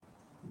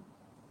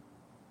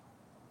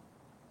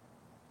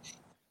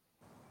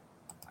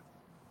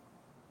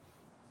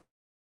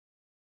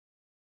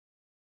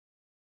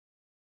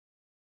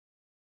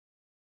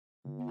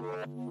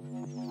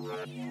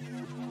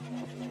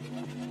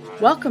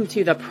Welcome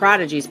to the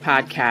Prodigies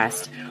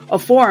Podcast, a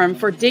forum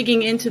for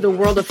digging into the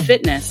world of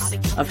fitness,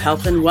 of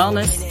health and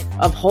wellness,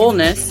 of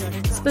wholeness,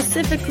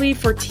 specifically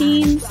for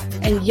teens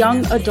and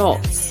young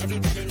adults.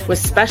 With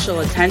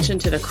special attention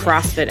to the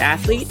CrossFit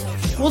athlete,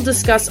 we'll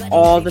discuss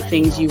all the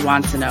things you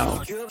want to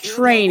know: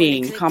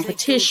 training,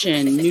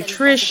 competition,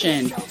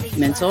 nutrition,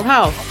 mental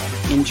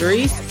health,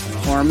 injuries,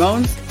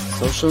 hormones,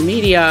 social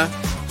media,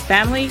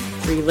 family,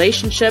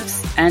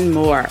 relationships, and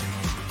more.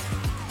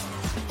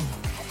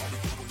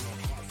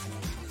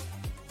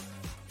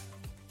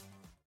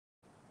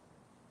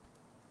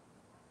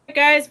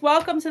 Hey guys,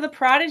 welcome to the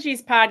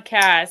Prodigies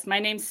Podcast. My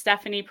name's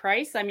Stephanie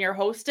Price. I'm your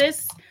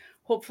hostess,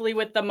 hopefully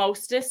with the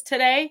mostest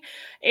today.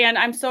 And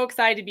I'm so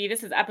excited to be,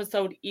 this is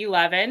episode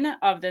 11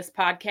 of this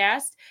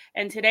podcast.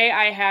 And today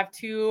I have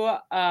two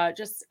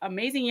just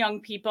amazing young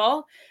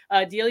people,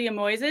 Delia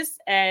Moises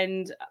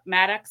and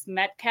Maddox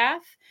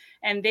Metcalf.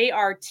 And they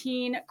are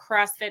teen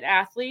CrossFit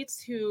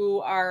athletes who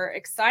are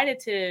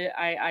excited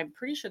I'm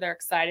pretty sure they're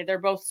excited. They're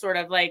both sort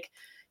of like,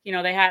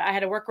 I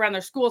had to work around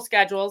their school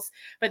schedules,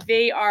 but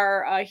they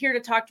are here to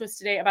talk to us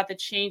today about the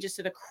changes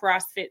to the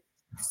CrossFit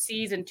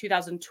season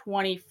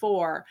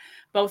 2024.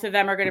 Both of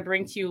them are going to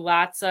bring to you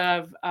lots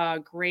of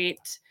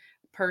great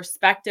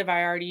perspective.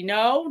 I already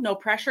know. No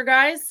pressure,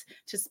 guys,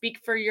 to speak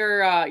for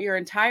your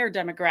entire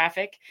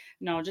demographic.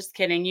 No, just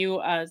kidding. You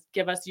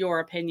give us your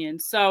opinion.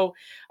 So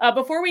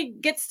before we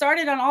get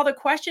started on all the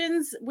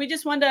questions, we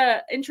just want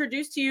to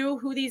introduce to you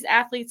who these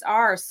athletes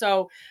are.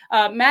 So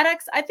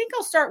Maddox, I think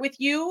I'll start with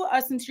you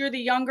since you're the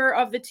younger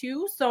of the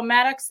two. So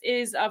Maddox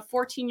is a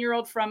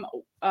 14-year-old from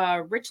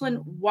Richland,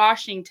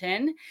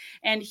 Washington,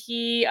 and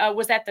he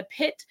was at the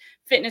Pitt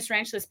Fitness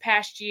Ranch this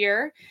past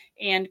year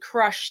and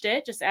crushed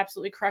it, just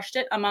absolutely crushed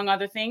it, among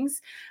other things.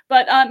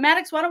 But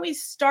Maddox, why don't we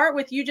start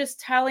with you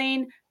just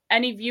telling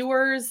any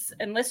viewers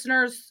and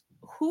listeners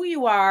who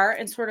you are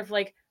and sort of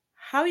like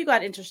how you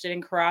got interested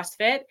in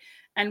CrossFit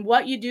and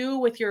what you do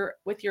with your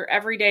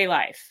everyday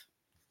life.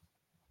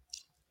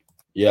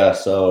 Yeah,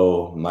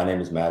 so my name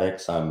is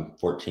Maddox. I'm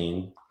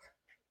 14.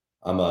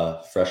 I'm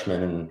a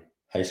freshman in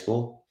high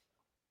school,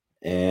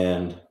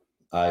 and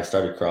I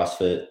started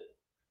CrossFit,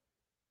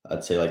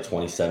 I'd say like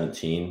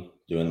 2017,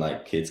 doing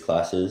like kids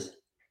classes,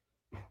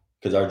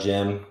 because our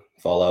gym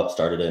Fallout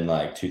started in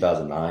like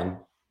 2009,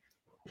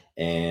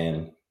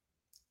 and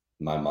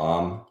my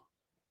mom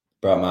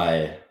brought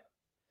my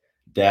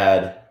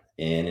dad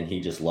in, and he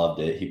just loved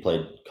it. He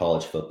played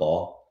college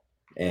football,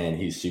 and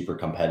he's super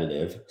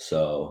competitive,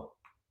 so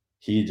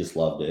he just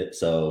loved it.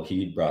 So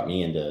he brought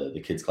me into the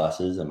kids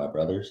classes and my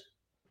brothers.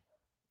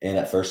 And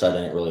at first I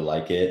didn't really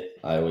like it.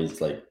 I always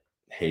like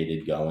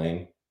hated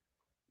going,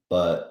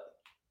 but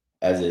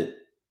as it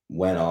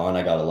went on,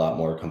 I got a lot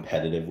more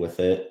competitive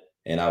with it,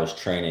 and I was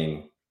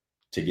training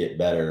to get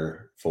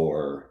better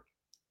for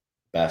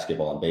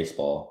basketball and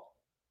baseball,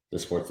 the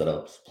sports that I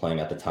was playing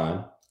at the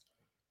time.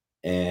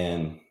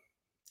 And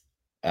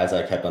as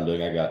I kept on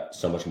doing, I got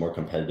so much more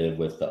competitive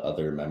with the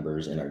other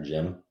members in our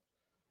gym.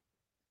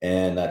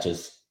 And that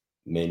just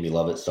made me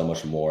love it so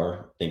much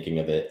more, thinking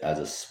of it as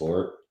a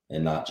sport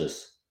and not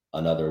just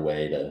another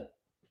way to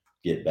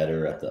get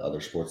better at the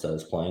other sports that I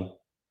was playing.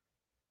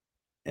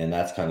 And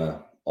that's kind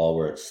of all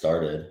where it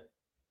started.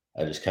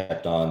 I just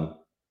kept on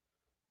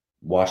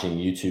watching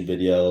YouTube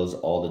videos,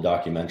 all the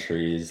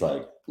documentaries,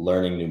 like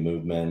learning new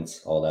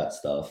movements, all that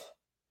stuff.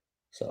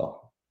 So.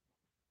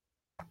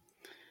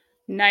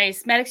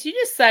 Nice. Maddox, you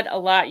just said a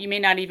lot. You may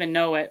not even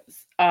know it,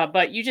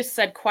 but you just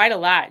said quite a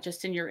lot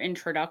just in your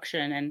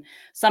introduction and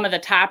some of the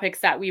topics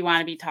that we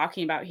want to be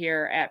talking about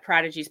here at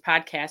Prodigies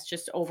Podcast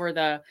just over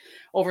the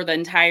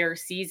entire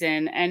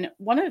season. And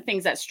one of the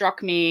things that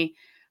struck me,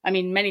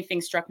 many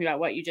things struck me about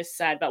what you just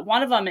said, but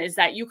one of them is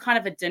that you kind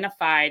of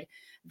identified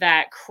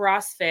that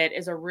CrossFit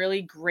is a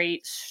really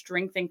great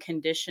strength and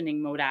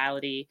conditioning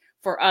modality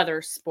for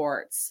other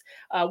sports.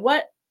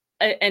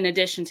 In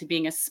addition to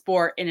being a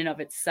sport in and of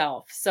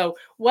itself. So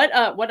what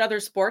other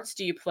sports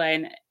do you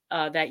play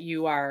that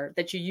you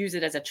use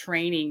it as a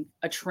training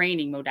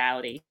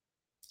modality?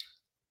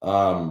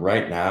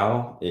 Right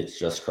now it's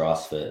just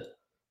CrossFit.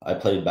 I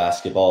played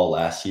basketball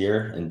last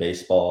year and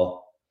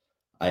baseball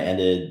I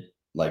ended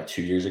like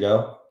 2 years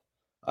ago.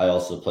 I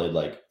also played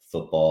like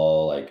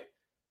football, like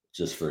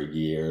just for a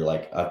year.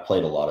 Like I've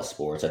played a lot of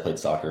sports. I played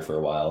soccer for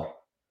a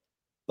while,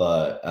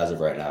 but as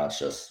of right now, it's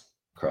just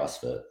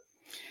CrossFit.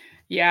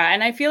 Yeah,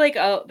 and I feel like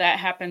that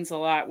happens a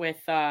lot with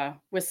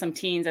some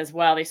teens as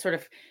well. They sort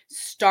of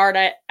start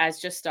it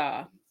as just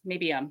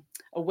maybe a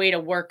way to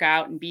work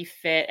out and be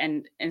fit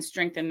and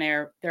strengthen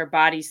their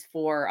bodies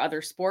for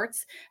other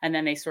sports, and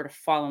then they sort of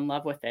fall in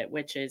love with it,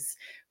 which is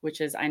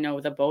I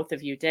know the both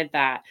of you did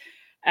that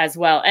as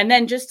well. And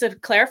then just to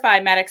clarify,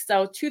 Maddox,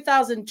 so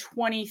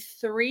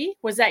 2023,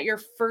 was that your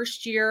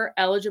first year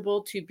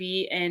eligible to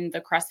be in the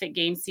CrossFit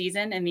Games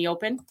season in the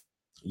Open?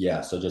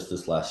 Yeah, so just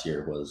this last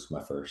year was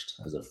my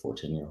first as a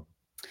 14-year-old.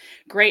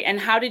 Great. And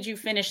how did you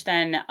finish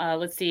then?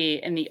 Let's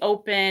see, in the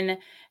Open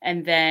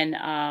and then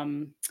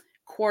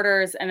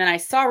quarters, and then I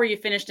saw where you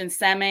finished in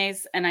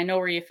semis, and I know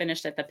where you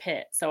finished at the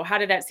pit. So how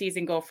did that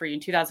season go for you in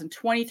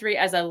 2023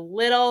 as a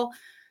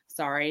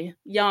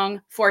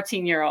young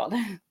 14-year-old?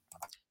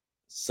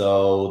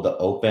 So the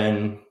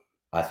Open,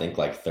 I think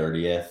like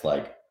 30th,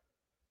 like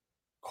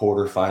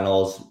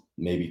quarterfinals,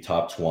 maybe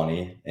top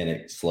 20, and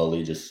it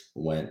slowly just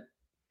went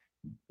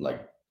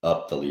like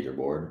up the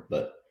leaderboard,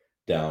 but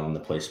down in the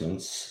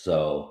placements.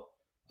 So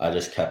I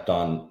just kept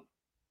on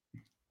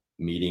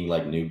meeting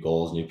like new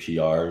goals, new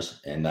PRs,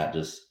 and that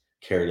just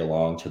carried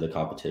along to the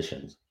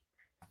competitions.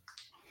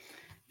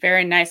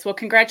 Very nice. Well,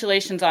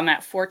 congratulations on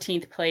that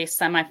 14th place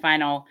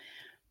semifinal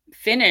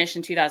finish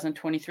in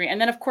 2023.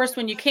 And then, of course,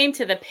 when you came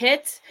to the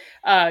pit,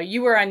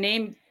 you were a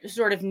name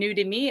sort of new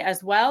to me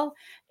as well.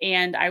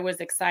 And I was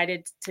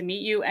excited to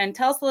meet you. And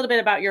tell us a little bit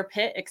about your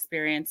pit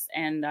experience.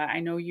 And I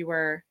know you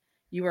were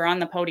on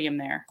the podium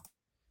there.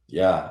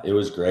 Yeah, it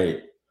was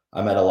great.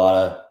 I met a lot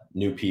of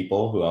new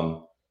people who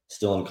I'm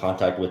still in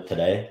contact with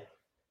today.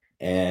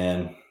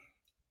 And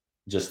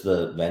just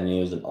the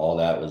venues and all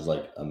that was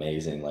like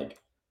amazing. Like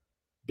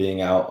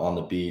being out on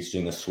the beach,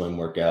 doing the swim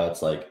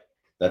workouts, like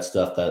that's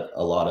stuff that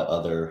a lot of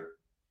other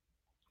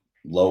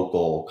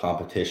local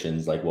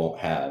competitions like won't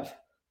have.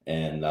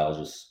 And that was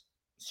just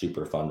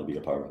super fun to be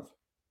a part of.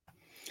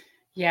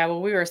 Yeah,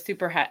 well, we were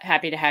super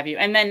happy to have you.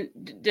 And then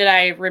did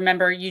I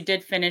remember you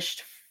did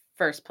finish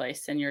first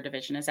place in your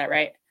division? Is that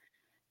right?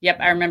 Yep,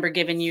 I remember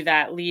giving you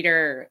that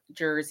leader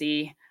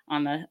jersey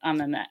on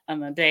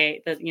the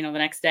day that the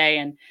next day,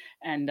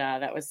 and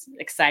that was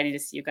exciting to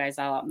see you guys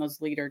all out in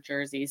those leader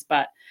jerseys.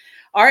 But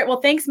all right,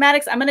 well, thanks,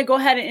 Maddox. I'm going to go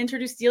ahead and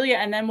introduce Delia,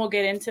 and then we'll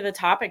get into the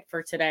topic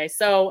for today.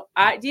 So,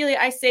 Delia,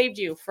 I saved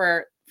you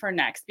for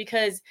next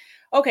because,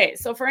 okay,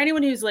 so for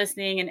anyone who's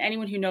listening and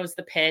anyone who knows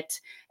the pit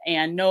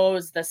and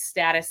knows the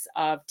status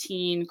of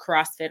teen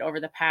CrossFit over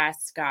the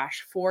past,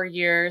 4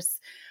 years,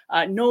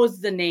 knows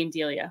the name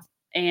Delia.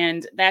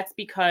 And that's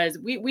because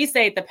we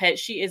say at the pit,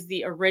 she is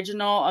the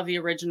original of the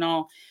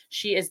original.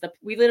 She is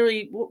we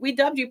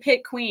dubbed you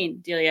Pit Queen,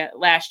 Delia,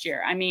 last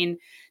year. I mean,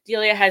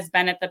 Delia has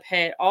been at the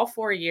pit all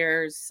 4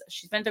 years.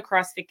 She's been to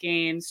CrossFit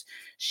Games.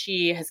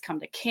 She has come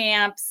to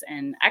camps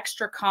and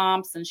extra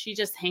comps, and she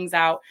just hangs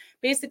out.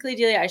 Basically,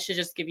 Delia, I should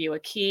just give you a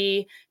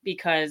key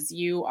because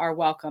you are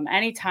welcome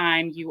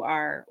anytime. You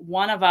are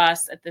one of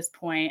us at this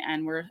point,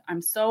 and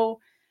I'm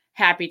so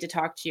happy to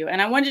talk to you.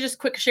 And I wanted to just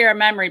quick share a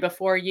memory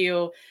before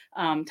you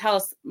tell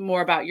us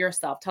more about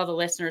yourself. Tell the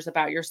listeners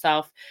about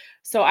yourself.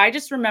 So I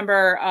just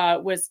remember I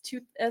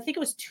think it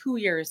was 2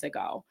 years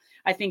ago.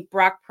 I think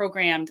Brock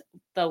programmed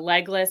the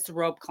legless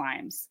rope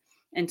climbs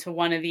into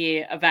one of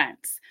the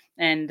events.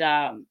 And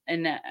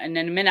in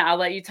a minute, I'll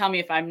let you tell me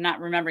if I'm not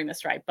remembering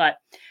this right. But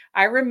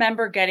I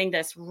remember getting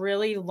this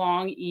really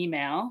long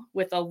email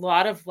with a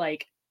lot of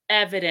like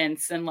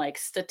evidence and like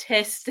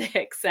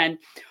statistics and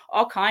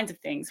all kinds of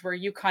things where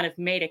you kind of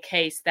made a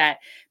case that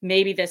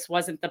maybe this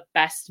wasn't the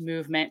best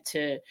movement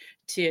to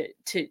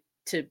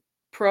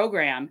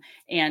program.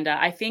 And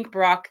I think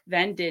Brock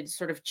then did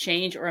sort of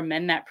change or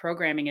amend that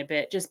programming a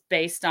bit just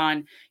based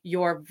on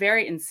your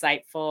very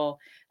insightful,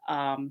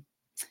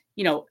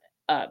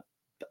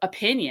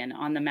 opinion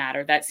on the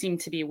matter that seemed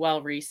to be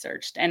well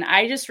researched. And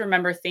I just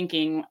remember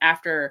thinking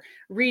after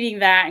reading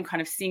that and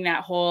kind of seeing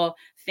that whole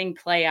thing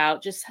play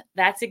out, just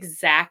that's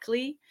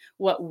exactly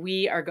what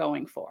we are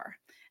going for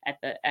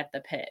at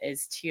the pit,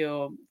 is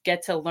to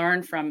get to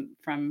learn from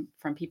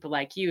people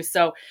like you.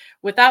 So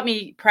without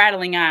me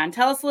prattling on,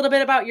 tell us a little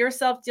bit about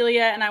yourself,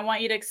 Delia, and I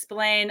want you to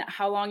explain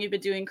how long you've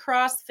been doing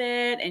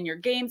CrossFit and your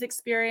games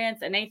experience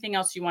and anything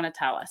else you want to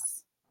tell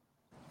us.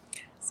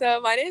 So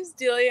my name's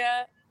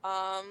Delia.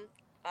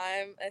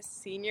 I'm a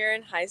senior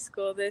in high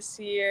school this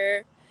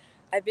year.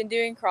 I've been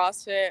doing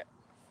CrossFit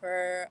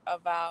for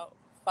about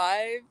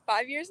five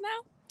years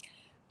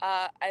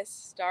now. I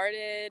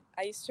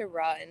used to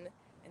run,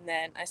 and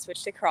then I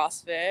switched to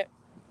CrossFit.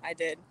 I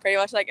did pretty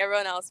much like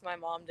everyone else. My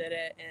mom did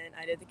it, and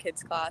I did the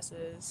kids'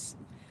 classes.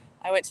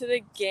 I went to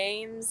the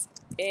games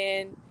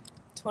in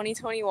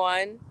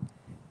 2021.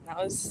 That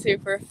was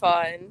super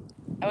fun.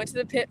 I went to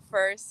the pit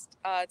first.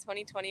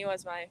 2020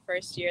 was my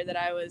first year that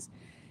I was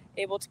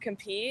able to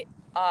compete,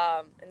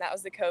 and that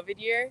was the COVID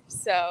year.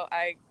 So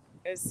it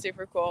was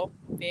super cool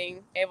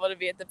being able to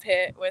be at the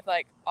pit with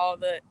like all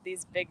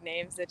these big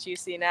names that you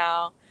see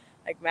now,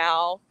 like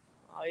Mal,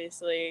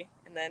 obviously,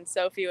 and then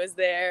Sophie was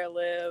there,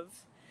 Liv,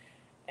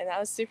 and that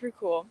was super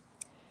cool.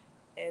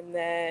 And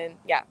then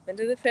been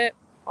to the pit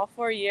all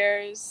 4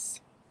 years.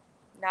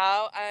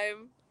 Now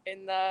I'm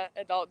in the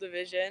adult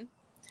division,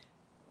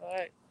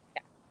 but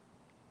yeah.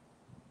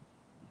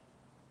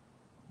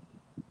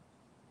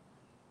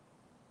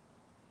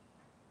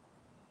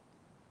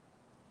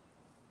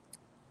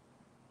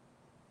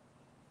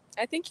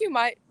 I think you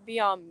might be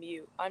on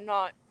mute. I'm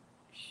not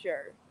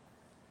sure.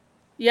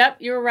 Yep,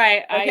 you're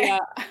right. Okay.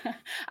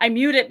 I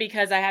mute it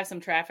because I have some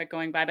traffic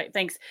going by, but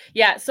thanks.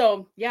 Yeah,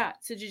 so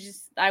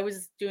I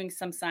was doing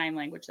some sign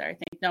language there, I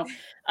think. No.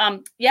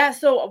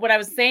 So what I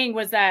was saying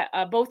was that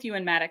both you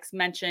and Maddox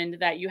mentioned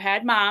that you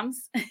had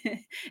moms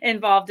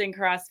involved in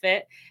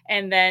CrossFit,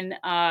 and then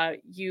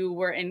you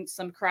were in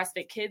some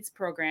CrossFit Kids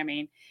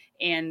programming.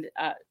 And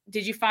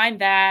did you find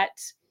that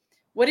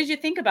what did you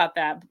think about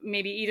that?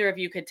 Maybe either of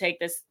you could take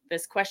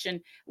this question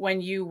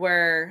when you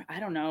were, I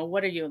don't know,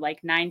 what are you,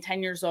 like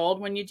 9-10 years old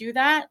when you do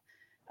that?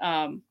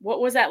 What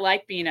was that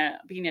like being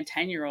a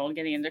 10-year-old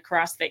getting into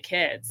CrossFit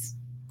Kids?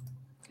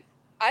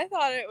 I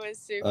thought it was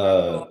super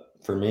cool.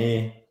 For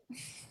me,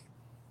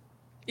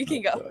 you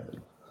can go. Go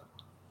ahead.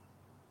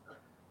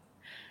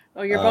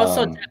 Oh, you're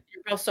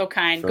both so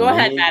kind. Go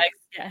ahead, Maddox.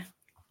 Yeah.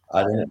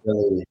 I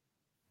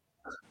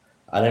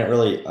didn't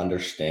really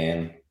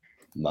understand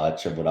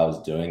much of what I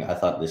was doing. I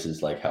thought this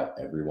is like how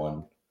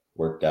everyone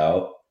worked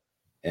out,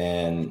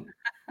 and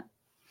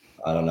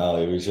I don't know.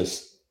 It was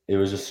just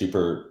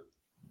super.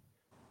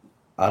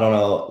 I don't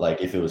know, like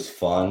if it was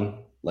fun,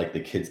 like the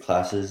kids'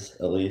 classes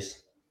at least.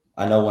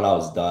 I know when I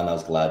was done, I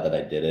was glad that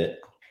I did it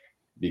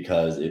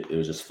because it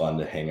was just fun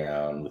to hang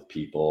around with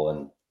people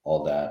and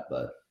all that.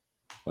 But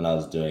when I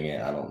was doing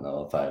it, I don't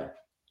know if I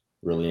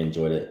really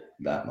enjoyed it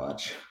that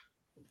much.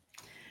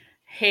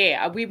 Hey,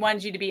 we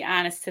wanted you to be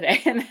honest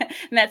today, and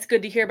that's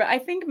good to hear. But I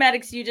think,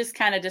 Maddox, you just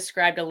kind of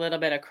described a little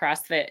bit of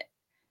CrossFit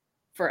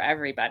for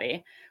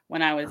everybody.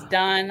 When I was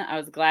done, I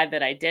was glad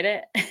that I did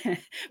it.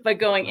 But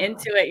going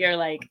into it, you're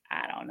like,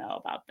 I don't know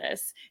about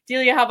this.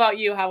 Delia, how about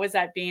you? How was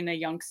that being a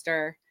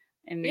youngster?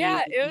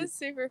 Yeah, it was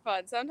super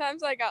fun.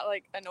 Sometimes I got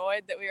like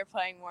annoyed that we were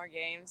playing more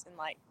games and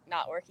like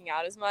not working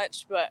out as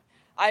much, but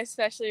I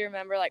especially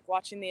remember like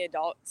watching the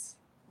adult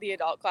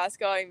class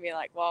going and being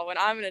like, well, when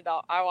I'm an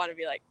adult, I want to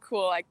be like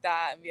cool like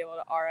that and be able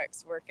to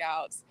RX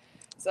workouts.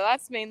 So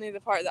that's mainly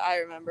the part that I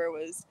remember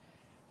was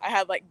I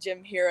had like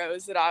gym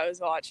heroes that I was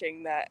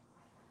watching that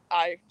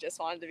I just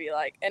wanted to be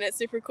like, and it's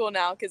super cool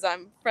now because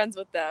I'm friends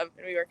with them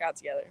and we work out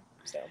together.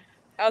 So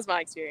that was my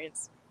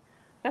experience.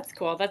 That's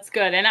cool. That's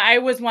good. And I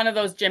was one of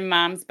those gym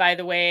moms, by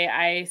the way.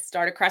 I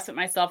started CrossFit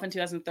myself in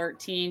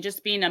 2013,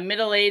 just being a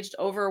middle-aged,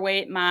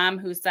 overweight mom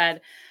who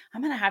said,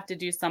 I'm going to have to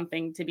do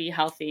something to be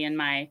healthy in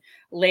my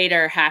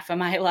later half of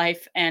my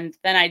life. And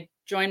then I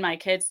joined my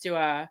kids to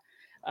a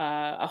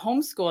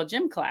homeschool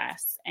gym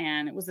class.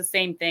 And it was the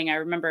same thing. I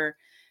remember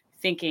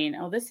thinking,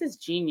 oh, this is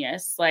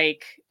genius.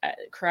 Like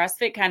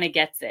CrossFit kind of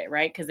gets it,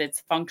 right? Because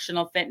it's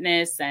functional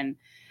fitness and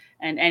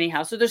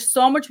anyhow, so there's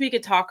so much we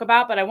could talk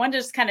about, but I wanted to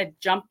just kind of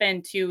jump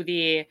into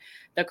the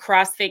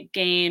CrossFit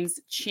Games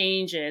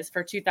changes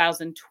for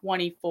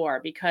 2024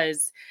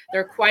 because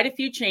there are quite a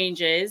few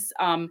changes.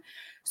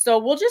 So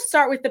we'll just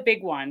start with the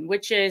big one,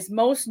 which is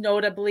most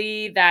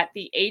notably that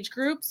the age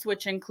groups,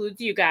 which includes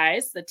you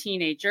guys, the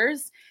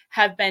teenagers,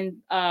 have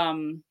been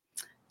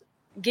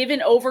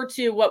given over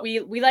to what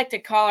we like to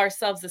call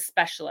ourselves the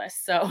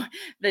specialists. So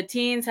the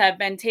teens have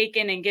been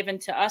taken and given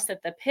to us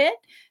at the pit.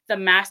 The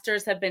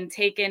masters have been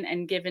taken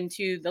and given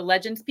to the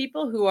legends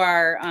people who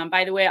are,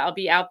 by the way, I'll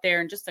be out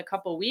there in just a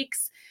couple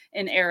weeks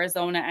in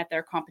Arizona at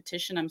their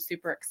competition. I'm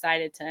super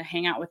excited to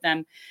hang out with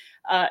them.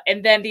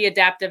 And then the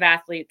adaptive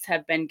athletes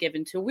have been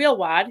given to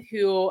Wheelwad,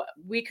 who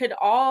we could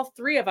all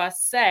three of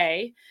us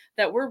say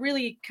that we're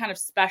really kind of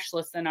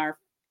specialists in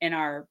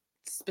our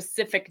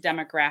specific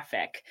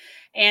demographic.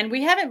 And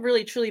we haven't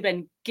really truly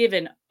been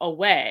given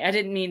away. I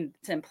didn't mean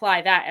to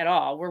imply that at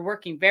all. We're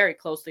working very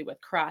closely with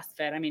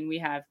CrossFit. I mean, we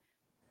have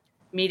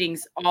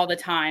meetings all the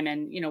time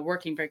and,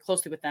 working very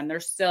closely with them. They're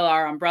still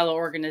our umbrella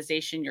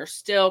organization. You're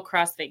still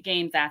CrossFit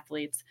Games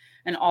athletes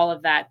and all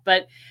of that.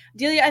 But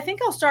Delia, I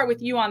think I'll start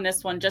with you on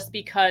this one, just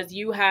because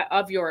you have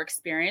of your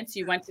experience.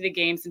 You went to the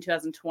games in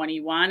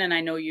 2021, and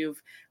I know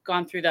you've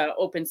gone through the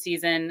open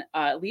season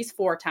at least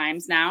 4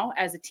 times now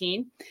as a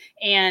teen.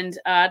 And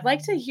I'd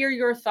like to hear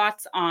your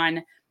thoughts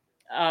on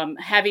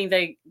having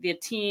the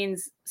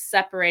teens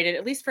separated,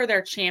 at least for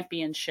their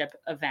championship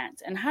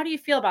event. And how do you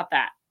feel about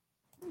that?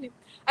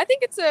 I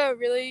think it's a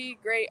really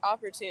great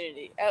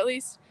opportunity. At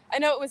least I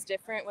know it was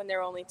different when there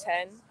were only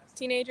 10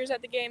 teenagers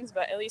at the games,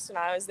 but at least when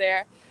I was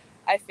there,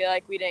 I feel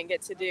like we didn't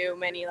get to do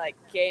many like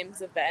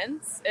games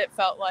events. It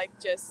felt like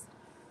just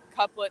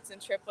couplets and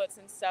triplets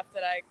and stuff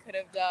that I could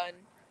have done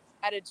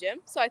at a gym.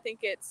 So I think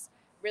it's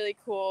really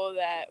cool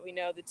that we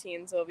know the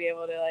teens will be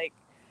able to like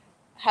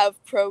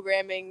have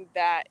programming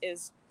that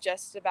is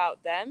just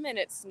about them, and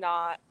it's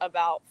not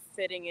about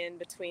fitting in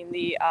between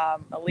the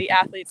elite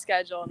athlete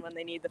schedule and when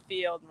they need the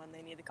field and when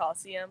they need the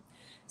Coliseum.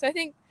 So I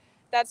think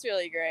that's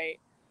really great.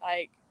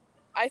 Like,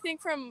 I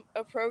think from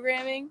a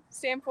programming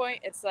standpoint,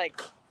 it's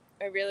like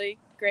a really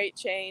great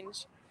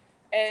change.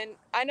 And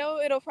I know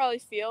it'll probably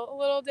feel a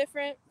little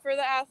different for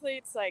the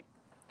athletes. Like,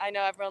 I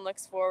know everyone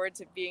looks forward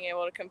to being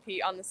able to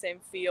compete on the same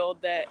field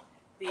that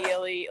the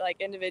elite, like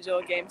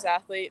individual games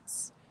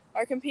athletes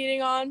are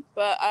competing on.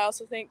 But I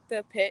also think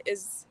the pit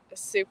is a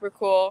super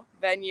cool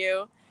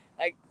venue.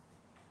 Like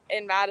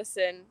in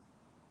Madison,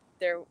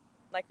 we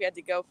had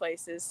to go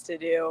places to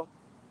do.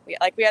 We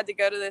had to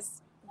go to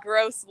this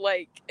gross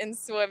lake and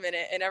swim in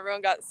it, and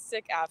everyone got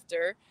sick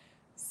after.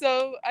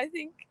 So I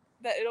think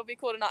that it'll be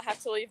cool to not have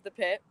to leave the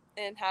pit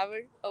and have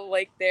a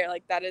lake there.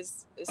 Like, that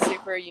is a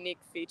super unique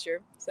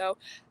feature. So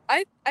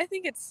I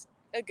think it's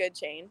a good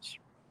change.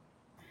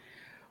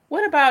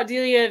 What about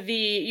Delia?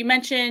 You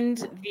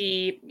mentioned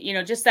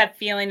just that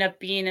feeling of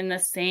being in the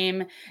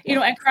same,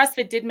 and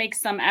CrossFit did make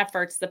some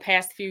efforts the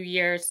past few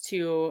years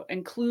to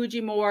include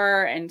you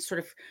more and sort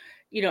of,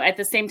 at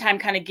the same time,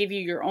 kind of give you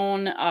your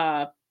own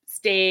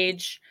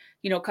stage,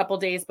 a couple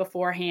days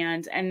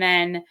beforehand, and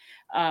then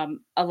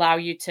allow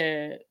you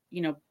to,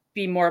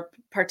 be more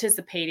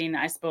participating,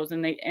 I suppose,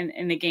 in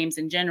the games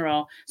in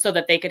general, so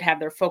that they could have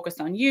their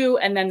focus on you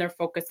and then their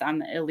focus on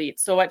the elite.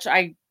 So, which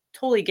I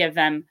totally give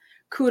them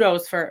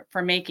kudos for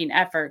making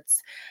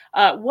efforts.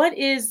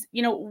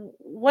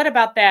 What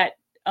about that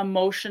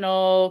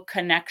emotional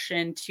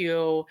connection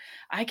to,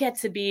 I get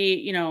to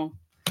be,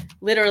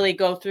 literally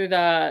go through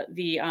the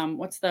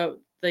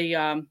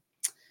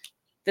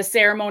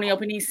ceremony,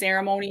 opening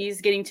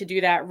ceremonies, getting to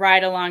do that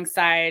right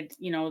alongside,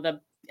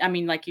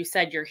 like you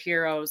said, your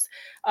heroes.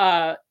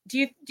 Do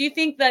you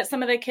think that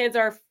some of the kids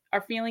are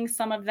feeling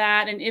some of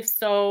that? And if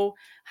so,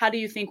 how do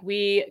you think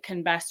we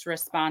can best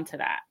respond to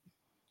that?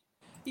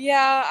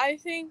 Yeah, I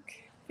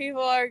think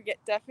people are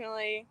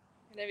definitely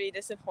going to be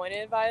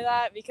disappointed by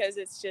that, because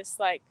it's just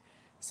like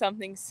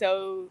something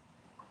so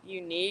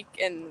unique,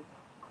 and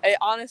it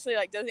honestly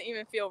like doesn't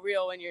even feel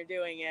real when you're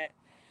doing it.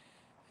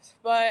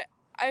 But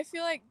I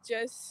feel like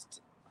just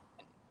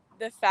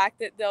the fact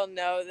that they'll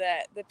know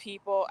that the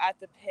people at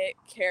the pit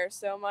care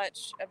so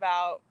much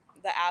about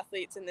the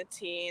athletes and the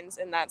teens,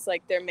 and that's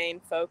like their main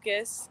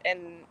focus,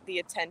 and the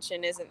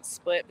attention isn't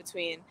split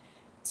between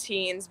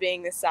teens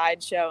being the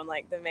sideshow and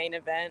like the main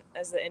event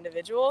as the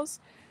individuals.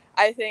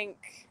 I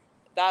think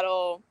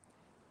that'll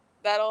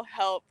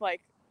help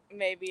like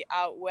maybe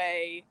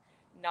outweigh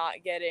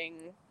not getting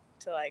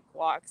to like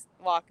walk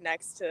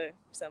next to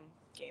some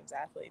games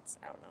athletes.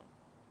 I don't know.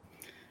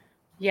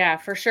 Yeah,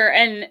 for sure.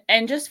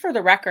 And just for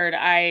the record,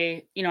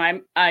 I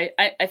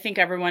think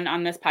everyone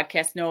on this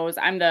podcast knows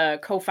I'm the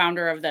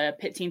co-founder of the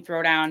Pit Team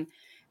Throwdown,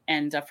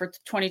 and for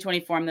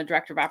 2024, I'm the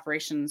director of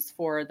operations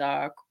for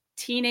the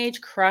Teenage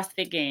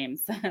CrossFit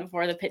Games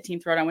for the Pit Team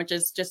Throwdown, which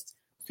is just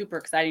super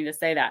exciting to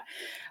say that.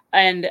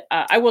 And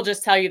I will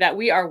just tell you that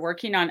we are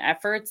working on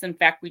efforts. In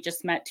fact, we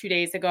just met 2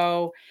 days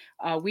ago.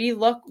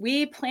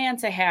 We plan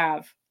to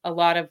have a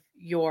lot of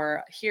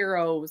your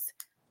heroes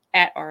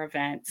at our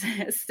event,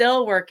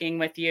 still working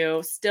with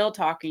you, still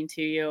talking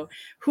to you.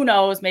 Who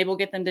knows? Maybe we'll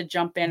get them to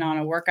jump in on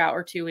a workout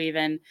or two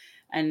even,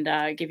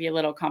 and give you a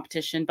little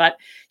competition. But,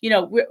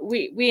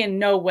 we in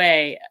no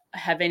way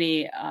have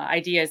any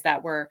ideas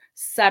that we're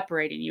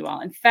separating you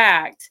all. In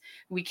fact,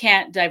 we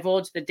can't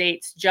divulge the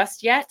dates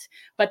just yet,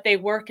 but they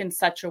work in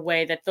such a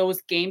way that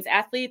those games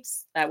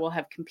athletes that will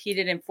have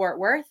competed in Fort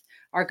Worth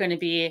are going to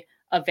be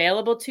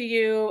available to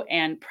you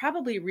and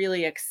probably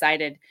really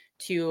excited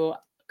to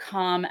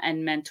come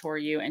and mentor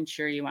you and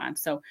cheer you on.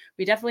 So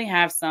we definitely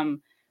have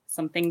some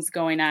things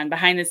going on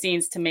behind the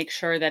scenes to make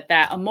sure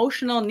that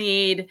emotional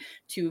need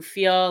to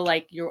feel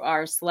like you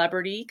are a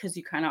celebrity, because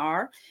you kind of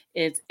are,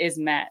 is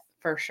met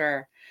for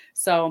sure.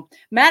 So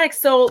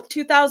Maddox,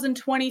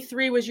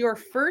 2023 was your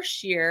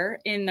first year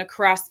in the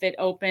CrossFit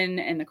Open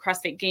and the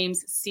CrossFit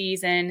Games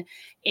season,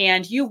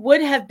 and you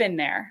would have been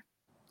there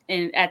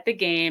at the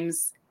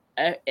games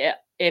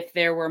if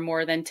there were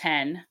more than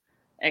 10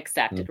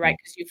 accepted, right?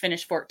 Because you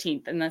finished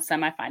 14th in the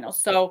semifinals.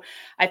 So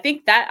I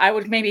think that I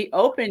would maybe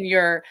open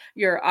your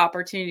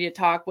opportunity to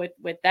talk with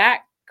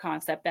that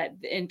concept, that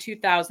in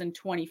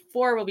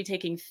 2024 we'll be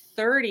taking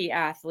 30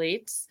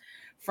 athletes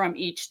from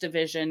each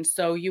division.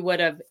 So you would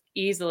have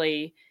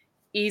easily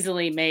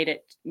made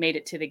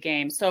it to the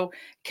game. So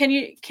can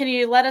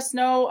you let us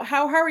know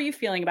how are you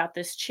feeling about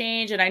this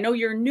change? And I know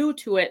you're new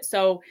to it,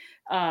 so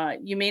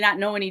you may not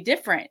know any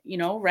different,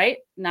 right?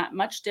 Not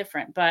much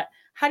different, but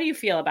how do you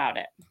feel about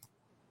it?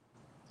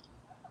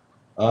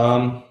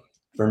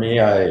 For me,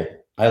 I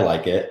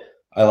like it.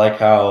 I like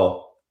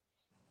how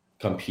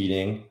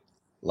competing,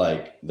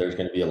 like there's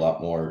going to be a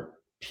lot more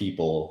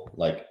people,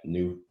 like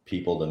new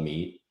people to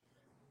meet.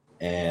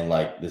 And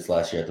like this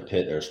last year at the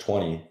pit, there's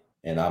 20,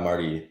 and I'm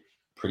already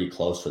pretty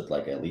close with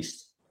like at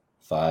least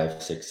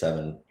 5, 6,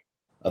 7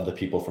 of the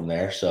people from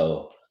there.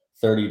 So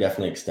 30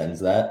 definitely extends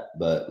that.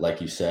 But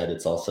like you said,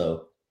 it's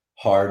also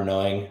hard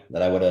knowing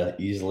that I would have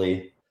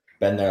easily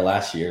been there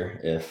last year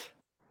if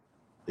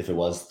it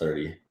was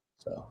 30.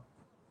 So.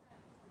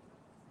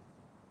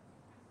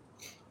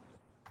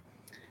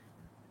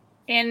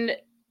 And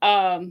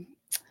how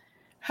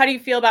do you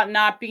feel about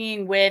not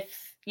being with,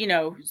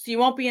 so you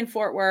won't be in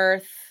Fort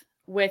Worth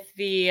with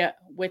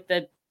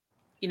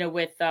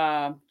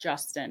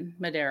Justin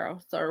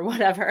Medeiros or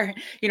whatever,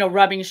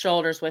 rubbing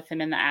shoulders with him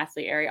in the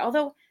athlete area,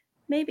 although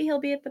maybe he'll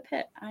be at the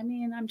pit. I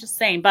mean, I'm just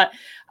saying, but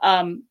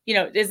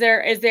is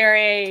there is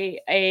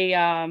that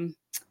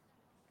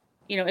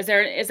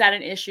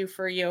an issue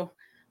for you?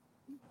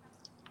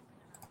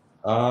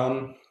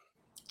 I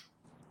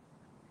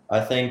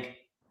think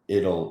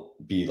it'll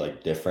be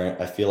like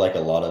different. I feel like a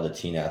lot of the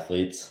teen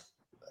athletes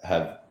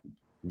have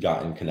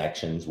gotten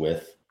connections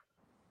with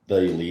the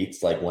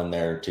elites, like when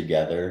they're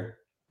together.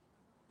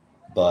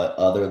 But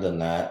other than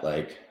that,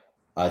 like,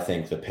 I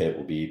think the pit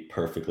will be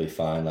perfectly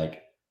fine.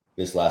 Like,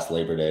 this last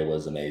Labor Day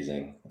was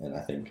amazing, and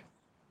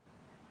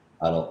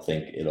I don't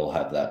think it'll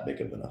have that big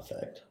of an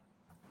effect.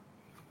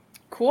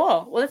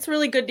 Cool. Well, that's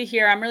really good to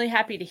hear. I'm really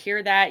happy to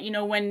hear that. You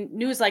know, when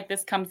news like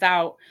this comes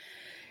out,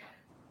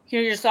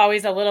 you're just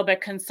always a little bit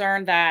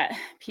concerned that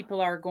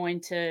people are going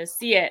to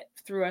see it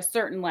through a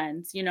certain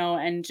lens, you know,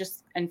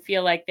 and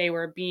feel like they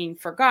were being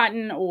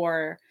forgotten,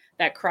 or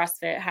that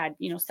CrossFit had,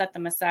 you know, set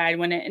them aside,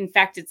 when in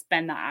fact, it's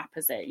been the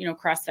opposite. You know,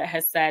 CrossFit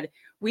has said,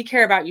 we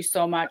care about you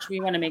so much. We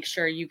want to make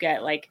sure you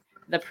get like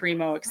the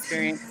primo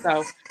experience.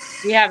 So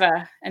we have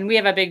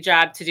a big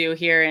job to do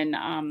here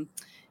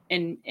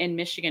in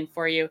Michigan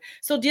for you.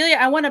 So Delia,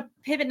 I want to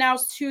pivot now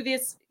to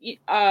this,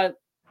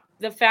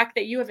 the fact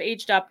that you have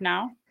aged up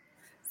now.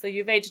 So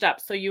you've aged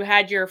up. So you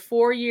had your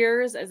 4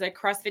 years as a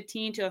CrossFit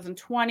teen,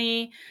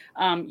 2020.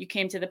 You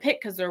came to the pit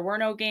because there were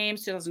no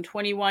games.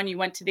 2021, you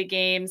went to the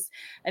games,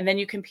 and then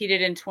you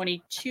competed in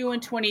 22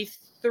 and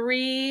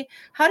 23.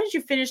 How did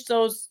you finish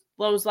those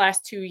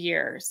last 2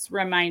 years?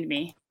 Remind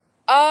me.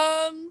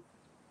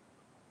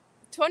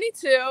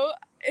 22,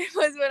 it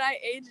was when I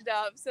aged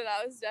up. So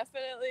that was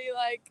definitely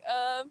like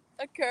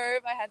a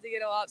curve. I had to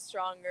get a lot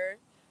stronger.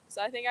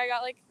 So I think I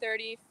got like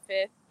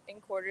 35th in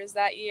quarters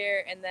that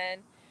year. And then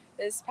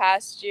this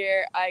past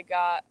year, I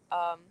got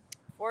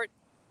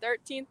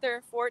 13th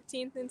or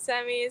 14th in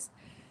semis.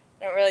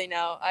 I don't really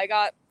know. I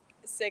got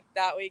sick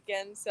that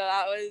weekend, so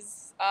that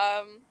was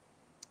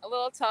a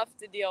little tough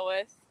to deal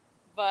with,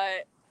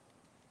 but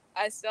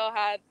I still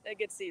had a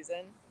good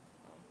season.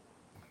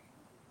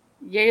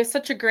 Yeah, you have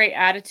such a great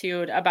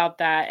attitude about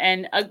that.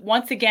 And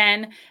once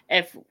again,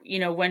 if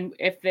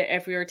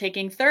we were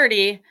taking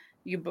 30,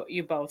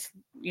 you both,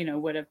 you know,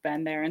 would have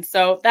been there. And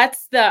so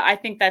I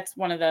think that's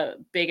one of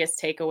the biggest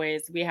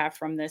takeaways we have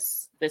from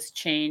this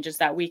change, is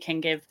that we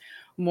can give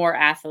more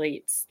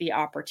athletes the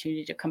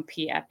opportunity to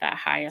compete at that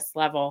highest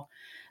level.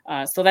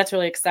 So that's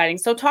really exciting.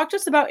 So talk to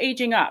us about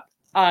aging up.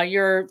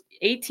 You're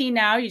 18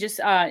 now. You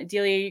just,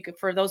 Delia,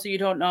 for those of you who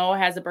don't know,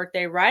 has a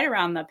birthday right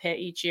around the pit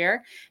each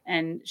year.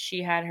 And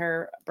she had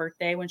her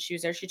birthday when she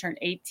was there. She turned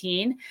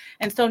 18.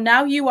 And so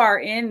now you are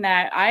in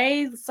that,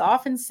 I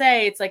often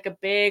say it's like a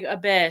big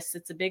abyss.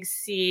 It's a big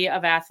sea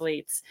of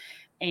athletes.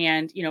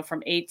 And, you know,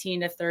 from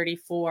 18 to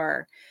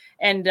 34.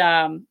 And,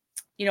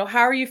 you know,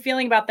 how are you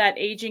feeling about that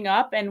aging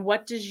up? And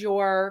what does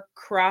your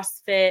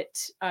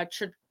CrossFit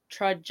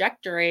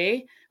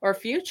trajectory or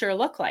future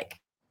look like?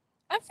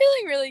 I'm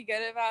feeling really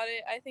good about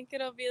it. I think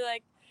it'll be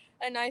like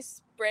a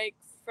nice break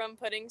from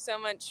putting so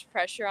much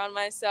pressure on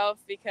myself,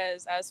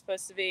 because I was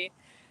supposed to be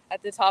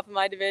at the top of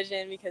my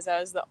division because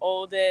I was the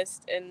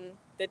oldest, and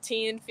the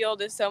teen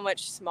field is so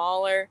much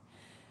smaller.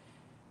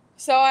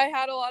 So I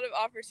had a lot of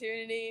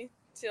opportunity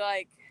to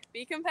like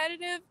be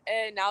competitive,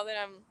 and now that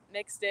I'm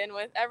mixed in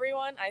with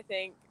everyone, I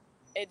think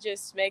it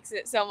just makes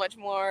it so much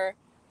more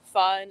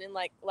fun and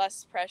like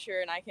less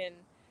pressure, and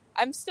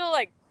I'm still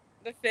like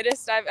the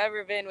fittest I've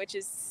ever been, which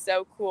is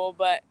so cool,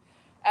 but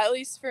at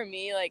least for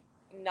me, like,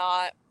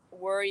 not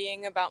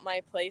worrying about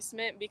my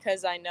placement,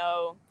 because I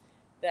know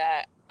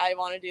that I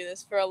want to do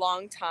this for a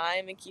long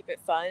time and keep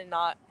it fun and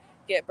not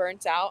get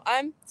burnt out.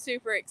 I'm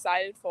super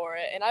excited for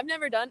it, and I've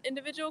never done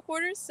individual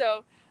quarters,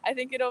 so I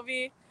think it'll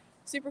be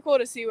super cool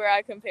to see where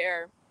I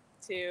compare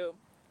to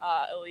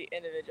elite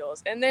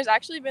individuals. And there's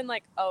actually been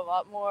like a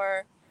lot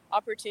more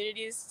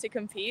opportunities to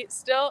compete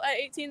still at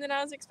 18 than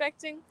I was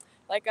expecting.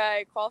 Like,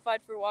 I qualified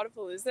for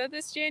Wadapalooza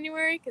this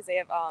January because they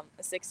have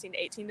a 16 to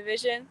 18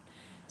 division.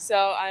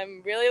 So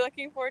I'm really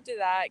looking forward to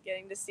that,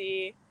 getting to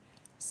see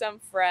some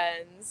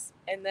friends.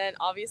 And then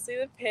obviously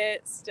the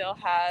pit still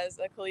has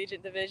a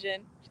collegiate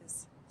division, which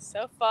is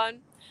so fun.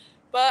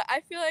 But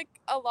I feel like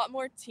a lot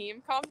more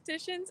team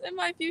competitions in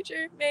my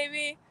future,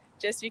 maybe,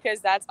 just because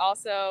that's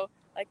also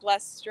like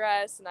less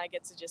stress and I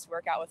get to just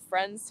work out with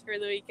friends for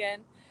the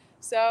weekend.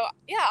 So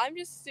yeah, I'm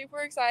just super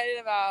excited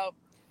about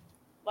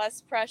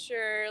less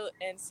pressure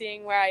and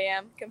seeing where I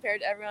am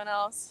compared to everyone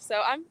else.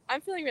 So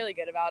I'm feeling really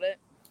good about it.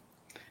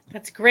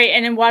 That's great.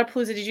 And in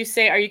Wadapalooza, did you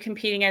say, are you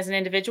competing as an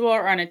individual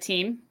or on a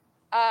team?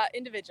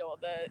 Individual,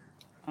 the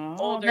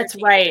older that's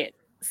team. Right.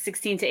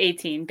 16 to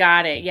 18.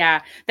 Got it.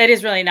 Yeah. That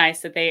is really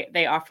nice that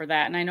they offer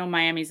that. And I know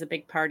Miami's a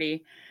big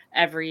party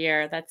every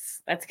year.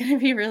 That's going to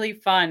be really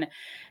fun.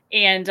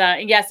 And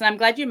yes, and I'm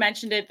glad you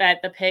mentioned it,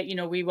 that the pit, you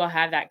know, we will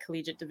have that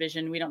collegiate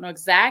division. We don't know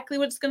exactly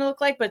what it's going to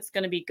look like, but it's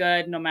going to be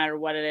good no matter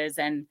what it is.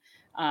 And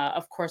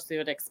of course, we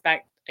would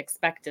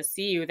expect to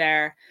see you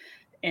there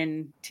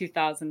in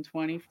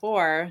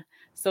 2024.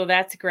 So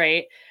that's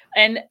great.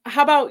 And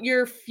how about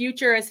your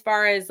future as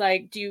far as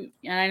like, and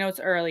I know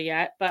it's early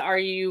yet, but are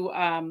you,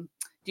 do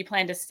you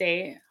plan to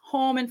stay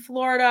home in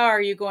Florida?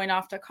 Are you going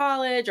off to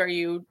college? Are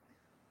you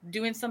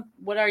doing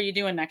what are you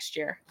doing next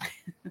year?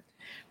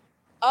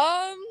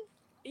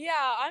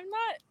 Yeah, I'm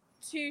not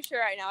too sure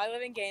right now. I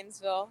live in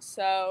Gainesville,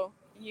 so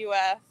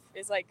UF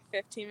is like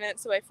 15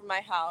 minutes away from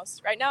my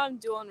house. Right now I'm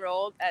dual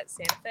enrolled at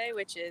Santa Fe,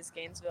 which is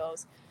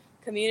Gainesville's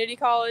community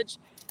college.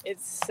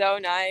 It's so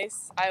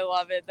nice. I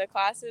love it. The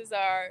classes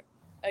are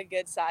a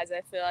good size.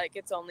 I feel like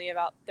it's only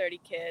about 30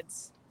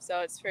 kids, so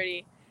it's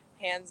pretty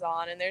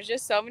hands-on, and there's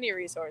just so many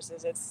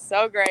resources. It's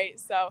so great.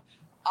 So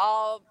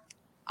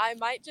I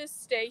might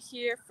just stay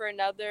here for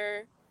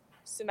another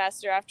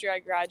semester after I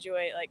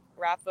graduate, like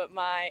wrap up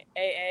my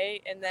AA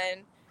and then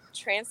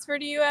transfer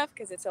to UF,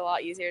 because it's a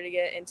lot easier to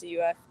get into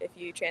UF if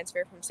you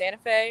transfer from Santa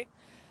Fe.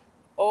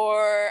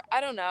 Or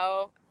I don't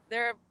know,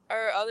 there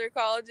are other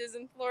colleges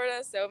in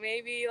Florida, so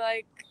maybe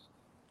like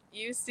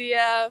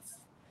UCF.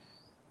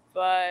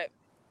 But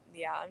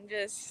yeah, I'm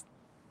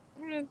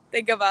gonna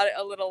think about it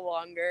a little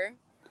longer.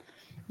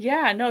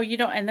 Yeah, no, you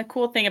don't. And the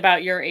cool thing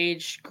about your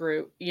age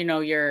group,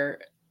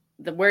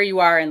 where you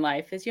are in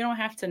life is you don't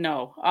have to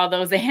know all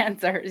those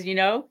answers,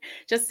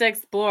 just to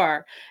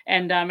explore.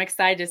 And I'm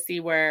excited to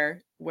see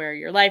where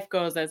your life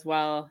goes as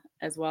well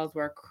as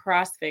where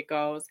CrossFit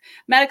goes.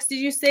 Maddox, did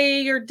you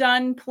say you're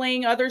done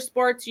playing other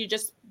sports? You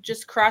just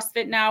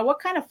CrossFit now? What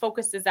kind of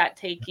focus is that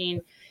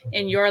taking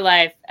in your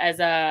life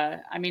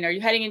are you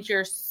heading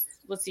into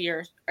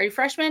are you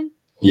freshman?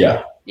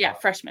 Yeah. Yeah,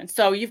 freshman.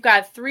 So you've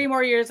got 3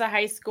 more years of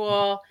high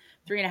school,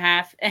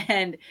 3.5.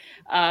 And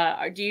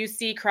do you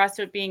see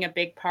CrossFit being a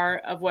big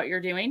part of what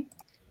you're doing?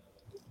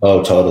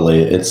 Oh,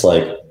 totally. It's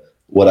like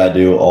what I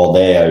do all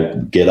day. I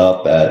get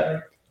up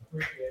at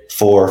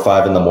 4 or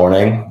 5 in the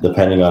morning,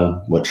 depending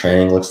on what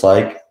training looks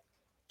like.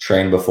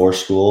 Train before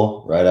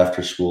school. Right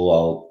after school,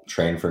 I'll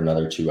train for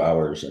another 2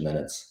 hours, and then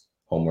it's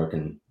homework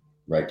and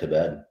right to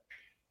bed.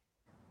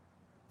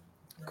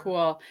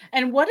 Cool.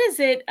 And what is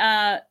it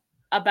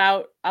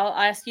about? I'll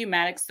ask you,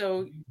 Maddox.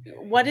 So,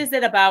 what is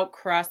it about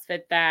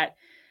CrossFit that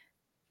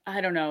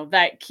I don't know,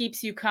 that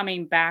keeps you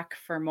coming back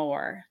for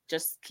more?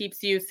 Just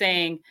keeps you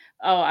saying,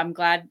 "Oh, I'm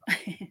glad,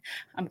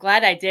 I'm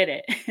glad I did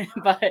it."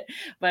 but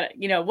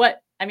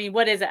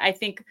what is it? I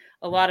think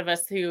a lot of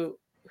us who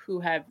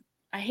have,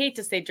 I hate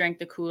to say drank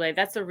the Kool-Aid.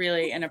 That's a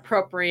really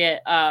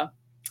inappropriate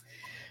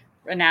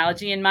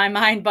analogy in my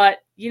mind, but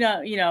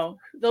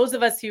those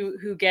of us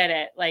who get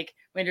it, like,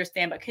 we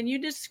understand. But can you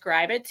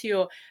describe it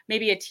to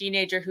maybe a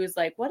teenager who's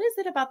like, what is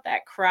it about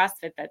that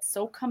CrossFit that's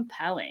so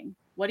compelling?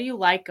 What do you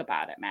like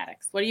about it,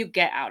 Maddox? What do you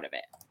get out of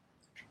it?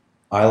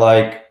 I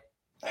like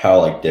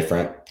how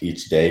different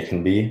each day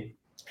can be,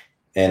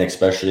 and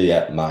especially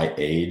at my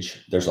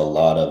age, there's a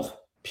lot of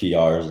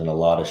PRs and a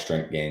lot of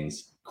strength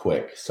gains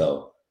quick.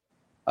 So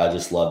I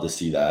just love to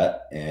see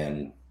that,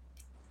 and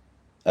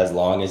as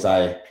long as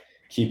I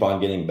keep on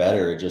getting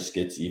better, it just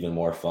gets even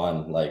more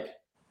fun. Like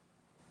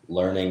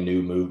learning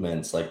new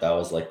movements, that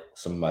was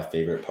some of my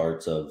favorite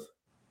parts of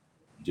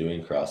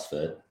doing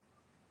CrossFit.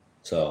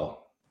 So,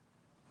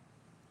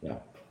 yeah.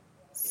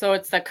 So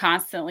it's the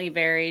constantly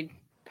varied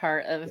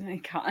part of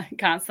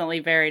constantly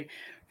varied,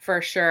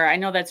 for sure. I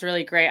know that's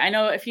really great. I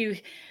know if you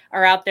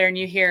are out there and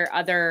you hear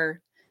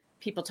other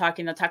people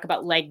talking, they'll talk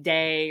about leg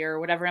day or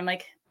whatever. I'm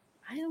like,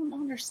 I don't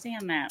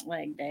understand that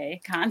leg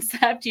day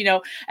concept,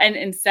 and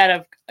instead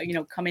of,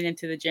 coming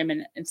into the gym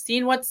and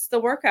seeing what's the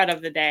workout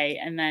of the day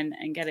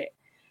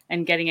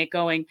and getting it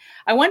going.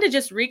 I wanted to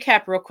just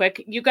recap real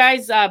quick. You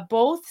guys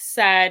both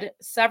said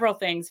several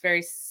things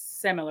very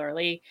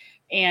similarly,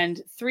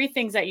 and 3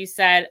 things that you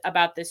said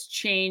about this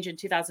change in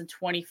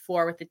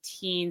 2024 with the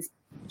teens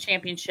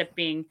championship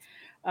being,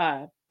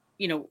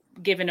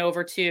 given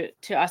over to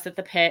us at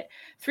the pit.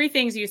 3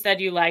 things you said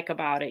you like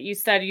about it. You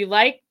said you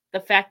like the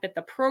fact that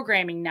the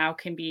programming now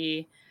can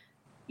be,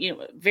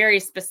 very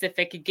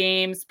specific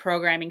games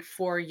programming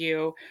for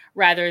you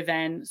rather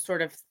than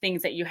sort of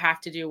things that you have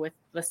to do with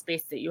the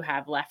space that you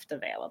have left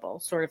available,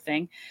 sort of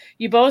thing.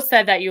 You both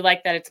said that you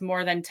like that it's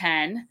more than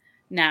 10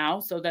 now,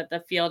 so that the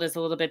field is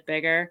a little bit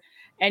bigger.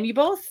 And you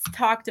both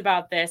talked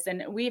about this,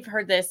 and we've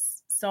heard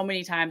this so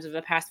many times over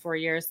the past 4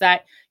 years,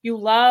 that you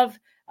love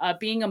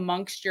being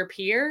amongst your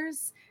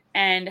peers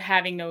and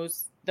having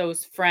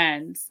those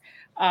friends.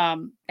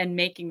 And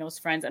making those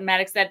friends. And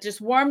Maddox, that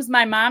just warms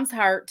my mom's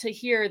heart to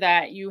hear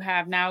that you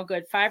have now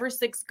 5 or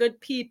 6 good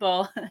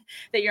people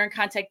that you're in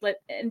contact with.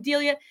 And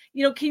Delia,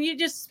 can you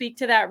just speak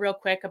to that real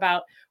quick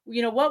about,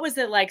 what was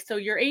it like? So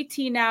you're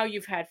 18 now,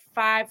 you've had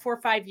 4 or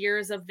 5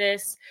 years of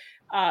this.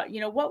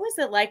 What was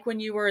it like when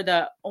you were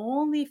the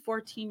only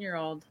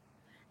 14-year-old?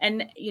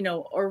 And,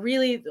 or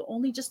really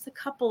only just a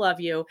couple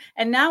of you.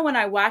 And now when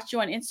I watch you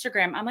on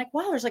Instagram, I'm like,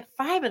 wow, there's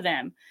 5 of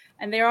them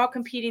and they're all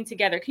competing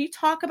together. Can you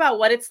talk about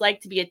what it's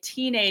like to be a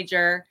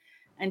teenager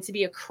and to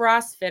be a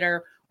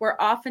CrossFitter,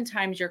 where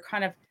oftentimes you're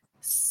kind of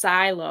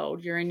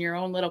siloed, you're in your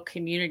own little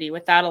community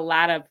without a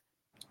lot of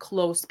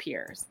close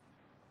peers?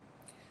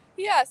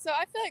 Yeah, so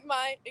I feel like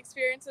my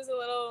experience is a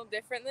little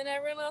different than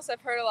everyone else. I've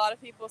heard a lot of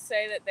people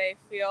say that they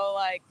feel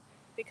like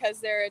because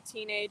they're a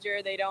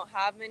teenager, they don't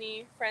have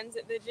many friends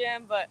at the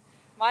gym, but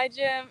my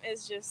gym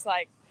is just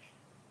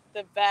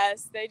the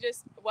best. They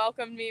just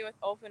welcomed me with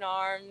open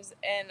arms,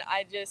 and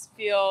I just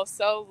feel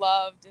so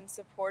loved and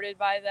supported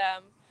by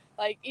them.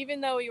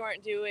 Even though we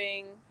weren't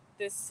doing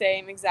the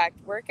same exact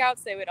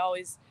workouts. They would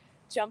always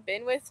jump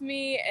in with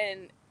me,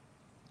 and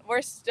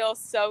we're still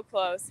so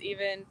close,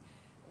 even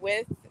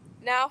with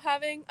now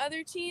having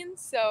other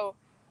teens. So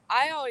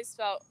I always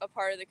felt a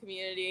part of the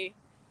community.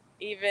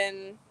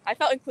 I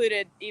felt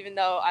included, even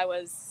though I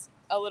was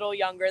a little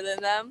younger than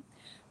them.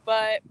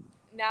 But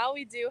now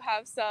we do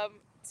have some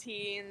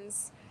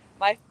teens.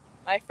 My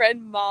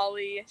friend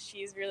Molly,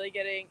 she's really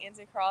getting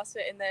into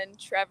CrossFit, and then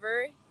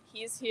Trevor,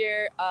 he's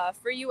here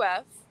for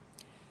UF,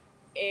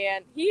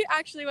 and he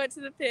actually went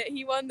to the pit.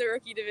 He won the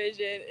rookie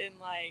division in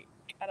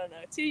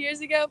 2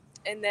 years ago,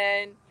 and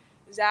then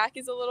Zach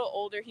is a little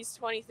older. He's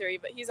 23,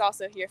 but he's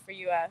also here for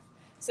UF.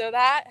 So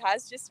that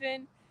has just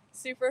been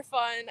super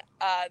fun.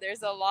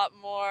 There's a lot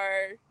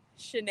more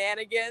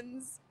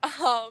shenanigans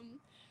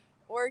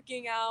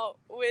working out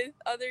with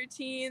other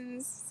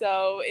teens,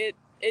 so it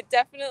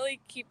definitely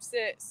keeps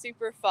it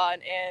super fun,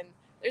 and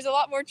there's a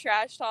lot more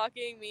trash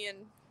talking. Me and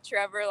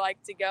Trevor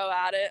like to go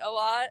at it a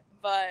lot,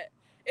 but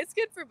it's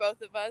good for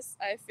both of us.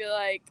 I feel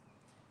like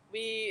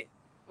we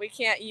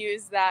can't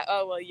use that,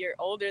 oh well, you're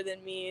older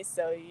than me,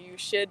 so you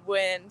should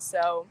win.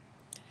 So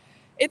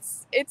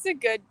it's a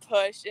good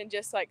push, and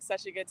just like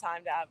such a good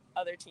time to have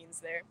other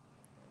teens there.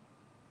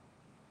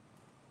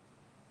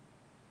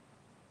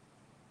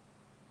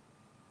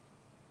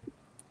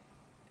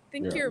 I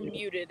think you're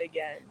muted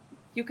again.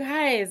 You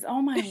guys,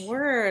 oh my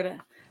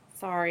word.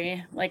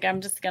 Sorry.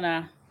 I'm just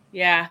gonna,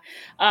 yeah.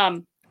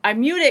 I'm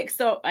muted.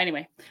 So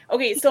anyway,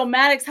 okay. So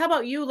Maddox, how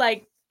about you?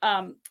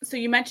 So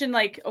you mentioned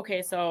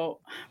okay, so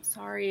I'm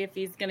sorry if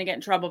he's gonna get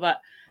in trouble,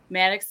 but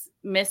Maddox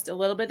missed a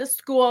little bit of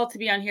school to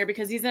be on here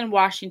because he's in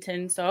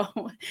Washington. So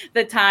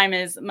the time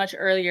is much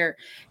earlier.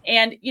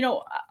 And,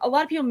 a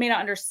lot of people may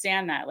not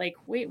understand that.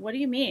 Wait, what do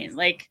you mean?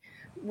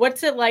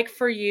 What's it like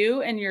for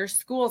you in your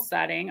school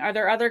setting? Are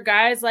there other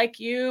guys like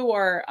you?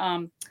 Or,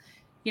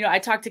 I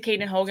talked to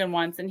Caden Hogan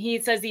once, and he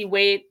says he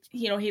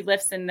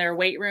lifts in their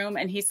weight room,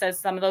 and he says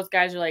some of those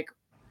guys are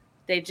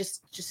they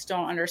just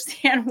don't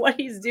understand what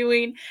he's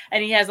doing,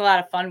 and he has a lot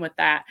of fun with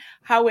that.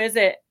 How is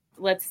it,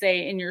 let's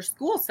say, in your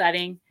school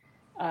setting,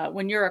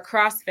 when you're a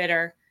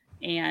CrossFitter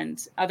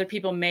and other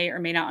people may or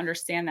may not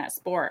understand that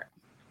sport?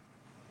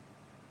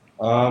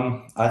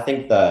 I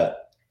think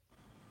that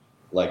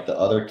the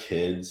other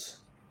kids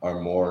are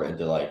more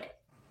into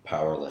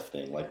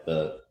powerlifting,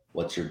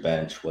 what's your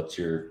bench, what's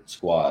your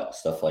squat,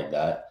 stuff like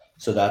that.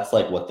 So that's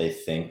what they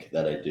think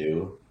that I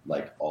do,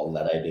 all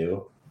that I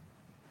do.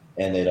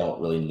 And they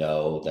don't really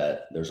know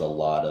that there's a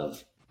lot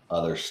of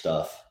other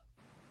stuff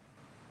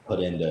put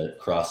into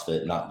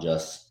CrossFit, not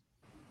just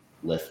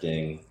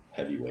lifting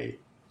heavy weight.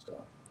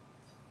 So.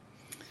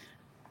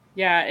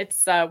 Yeah,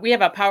 it's we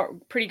have a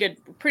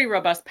pretty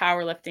robust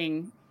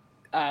powerlifting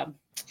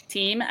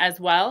team as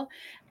well.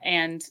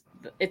 And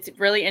it's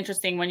really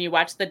interesting when you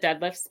watch the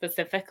deadlift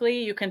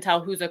specifically, you can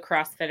tell who's a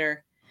CrossFitter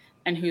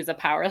and who's a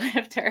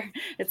powerlifter.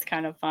 It's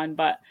kind of fun,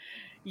 but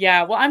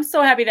yeah, well, I'm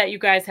so happy that you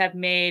guys have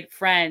made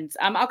friends.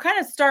 I'll kind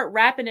of start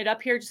wrapping it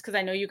up here just because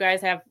I know you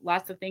guys have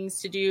lots of things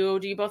to do.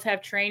 Do you both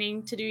have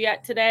training to do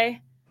yet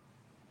today?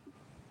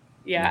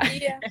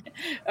 Yeah.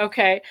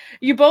 Okay.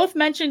 You both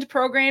mentioned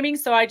programming.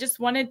 So I just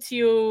wanted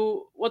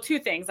two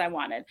things I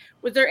wanted.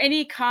 Was there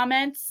any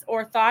comments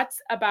or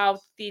thoughts about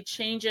the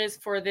changes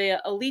for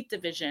the elite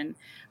division?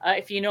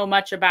 If you know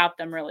much about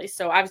them, really.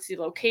 So obviously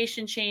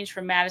location change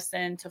from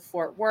Madison to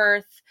Fort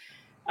Worth.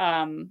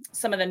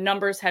 Some of the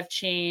numbers have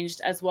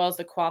changed, as well as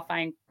the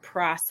qualifying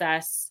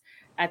process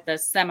at the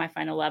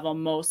semifinal level,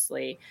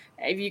 mostly.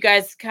 If you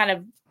guys kind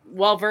of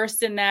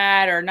well-versed in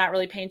that or not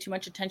really paying too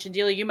much attention,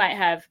 Delia, you might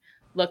have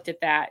looked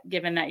at that,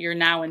 given that you're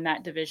now in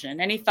that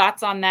division. Any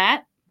thoughts on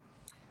that?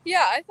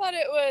 Yeah, I thought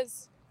it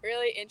was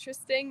really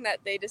interesting that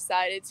they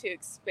decided to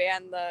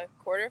expand the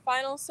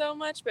quarterfinals so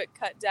much, but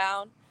cut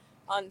down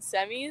on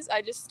semis.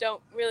 I just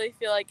don't really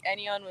feel like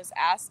anyone was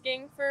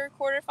asking for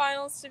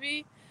quarterfinals to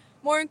be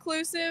more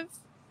inclusive,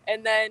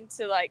 and then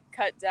to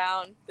cut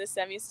down the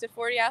semis to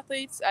 40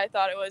 athletes. I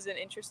thought it was an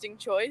interesting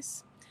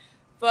choice,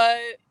 but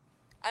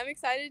I'm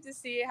excited to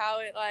see how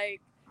it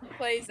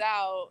plays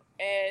out,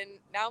 and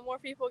now more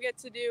people get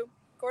to do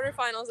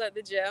quarterfinals at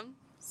the gym,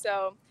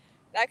 so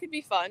that could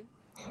be fun.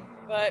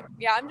 But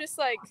yeah, I'm just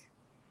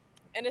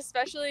and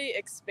especially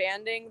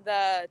expanding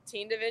the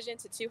teen division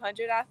to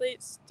 200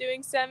 athletes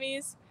doing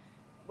semis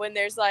when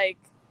there's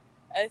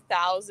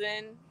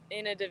 1,000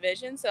 in a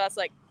division, so that's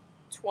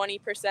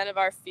 20% of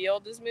our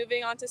field is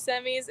moving on to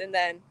semis, and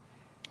then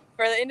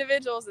for the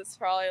individuals it's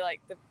probably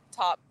the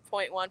top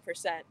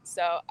 0.1%.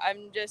 So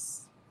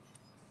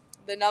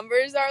the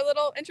numbers are a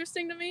little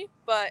interesting to me,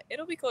 but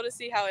it'll be cool to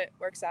see how it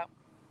works out.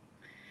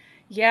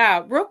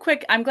 Yeah, real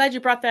quick, I'm glad you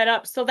brought that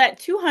up. So that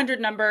 200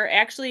 number,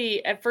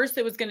 actually, at first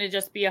it was going to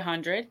just be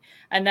 100.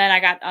 And then I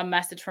got a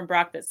message from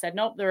Brock that said,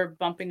 nope, they're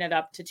bumping it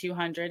up to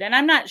 200. And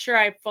I'm not sure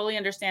I fully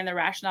understand the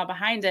rationale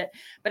behind it.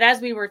 But as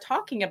we were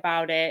talking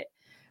about it,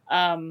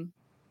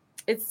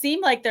 it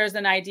seemed like there's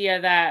an idea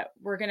that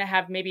we're going to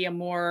have maybe a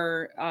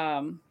more,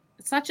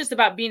 it's not just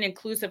about being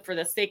inclusive for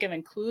the sake of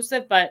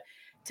inclusive, but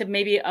to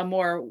maybe a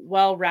more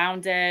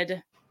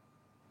well-rounded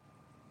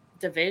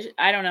division.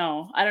 I don't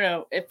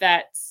know if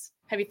that's,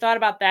 have you thought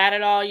about that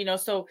at all?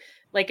 So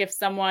like if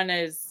someone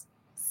is,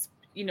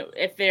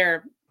 if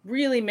they're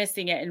really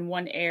missing it in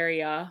one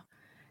area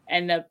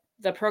and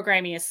the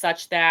programming is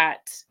such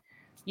that,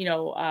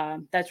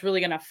 that's really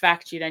going to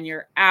affect you, then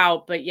you're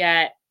out. But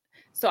yet,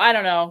 so I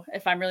don't know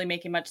if I'm really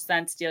making much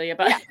sense, Delia,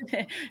 but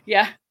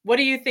yeah. What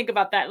do you think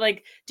about that?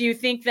 Like, do you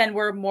think then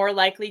we're more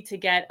likely to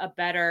get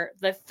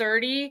the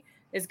 30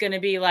 is going to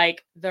be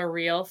like the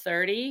real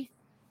 30?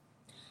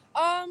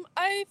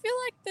 I feel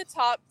like the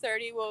top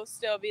 30 will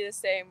still be the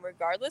same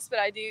regardless, but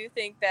I do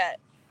think that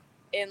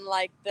in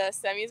like the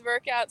semis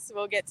workouts,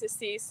 we'll get to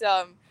see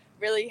some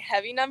really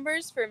heavy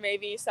numbers for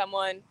maybe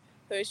someone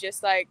who's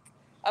just like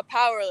a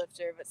power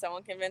lifter, but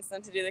someone convinced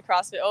them to do the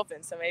CrossFit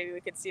Open. So maybe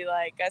we could see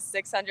like a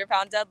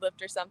 600-pound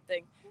deadlift or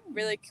something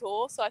really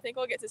cool. So I think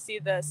we'll get to see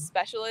the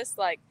specialists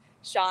like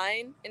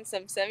shine in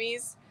some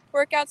semis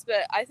workouts,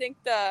 but I think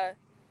the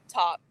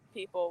top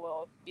people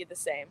will be the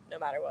same no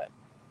matter what.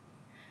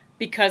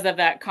 Because of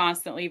that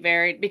constantly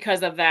varied,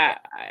 because of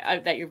that,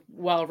 that you're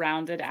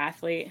well-rounded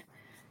athlete.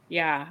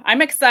 Yeah.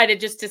 I'm excited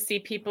just to see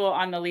people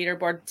on the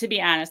leaderboard. To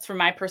be honest, from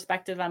my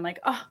perspective, I'm like,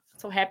 oh,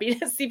 so happy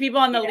to see people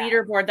on the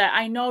leaderboard that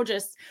I know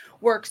just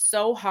work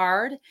so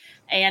hard,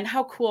 and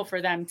how cool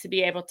for them to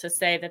be able to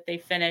say that they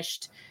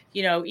finished,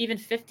 even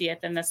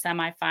 50th in the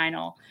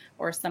semifinal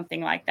or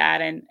something like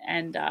that.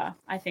 And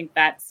I think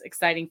that's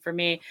exciting for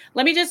me.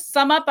 Let me just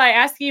sum up by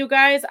asking you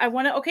guys,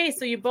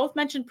 so you both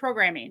mentioned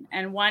programming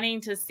and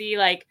wanting to see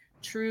like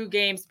true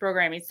games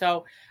programming.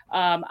 So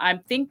I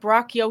think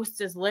Brock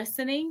Yost is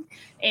listening,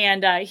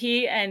 and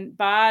he and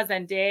Boz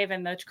and Dave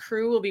and the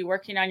crew will be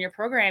working on your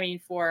programming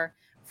for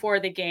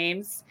the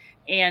games.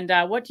 And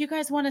what do you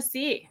guys want to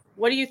see?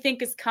 What do you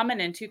think is coming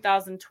in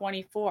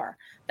 2024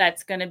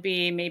 that's going to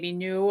be maybe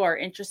new or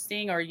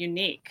interesting or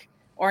unique,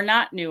 or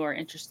not new or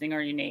interesting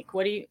or unique?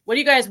 What do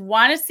you guys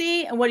want to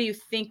see, and what do you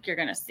think you're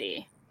going to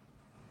see?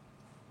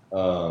 I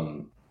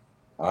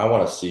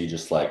want to see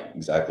just like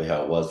exactly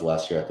how it was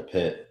last year at the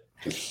pit,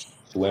 just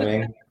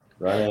swimming,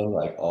 running,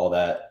 like all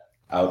that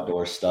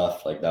outdoor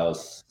stuff. Like that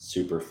was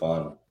super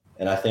fun.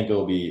 And I think it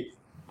will be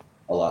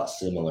a lot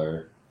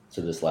similar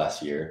to this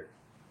last year,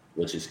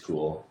 which is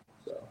cool.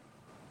 So.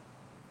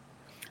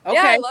 Okay.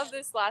 Yeah, I love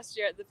this last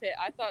year at the pit.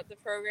 I thought the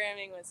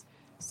programming was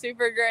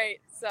super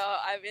great. So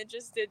I'm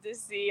interested to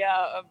see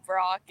a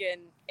Brock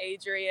and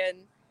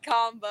Adrian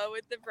combo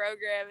with the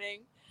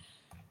programming.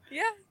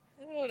 Yeah.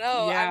 I don't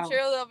know. Yeah. I'm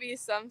sure there'll be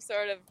some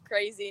sort of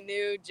crazy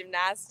new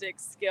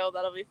gymnastics skill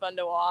that'll be fun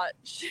to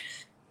watch.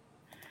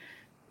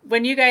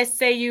 When you guys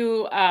say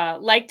you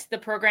liked the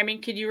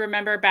programming, could you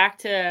remember back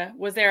to,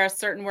 was there a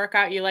certain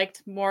workout you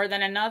liked more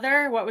than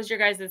another? What was your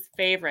guys'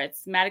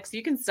 favorites? Maddox,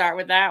 you can start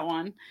with that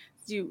one.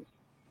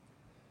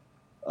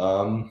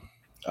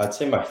 I'd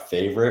say my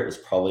favorite was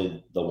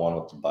probably the one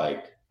with the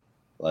bike.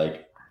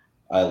 Like,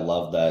 I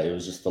love that. It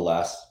was just the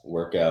last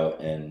workout,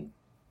 and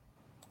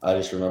I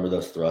just remember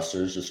those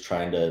thrusters,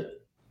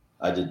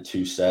 I did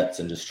 2 sets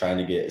and just trying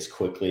to get as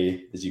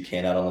quickly as you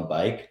can out on the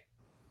bike.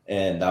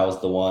 And that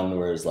was the one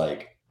where it's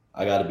like,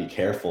 I got to be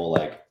careful.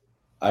 Like,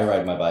 I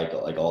ride my bike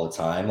like all the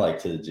time,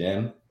 like to the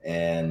gym.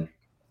 And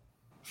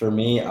for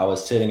me, I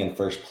was sitting in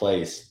first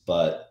place,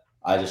 but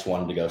I just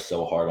wanted to go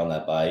so hard on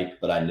that bike.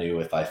 But I knew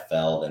if I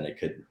fell, then it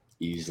could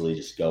easily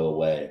just go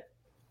away.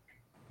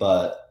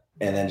 And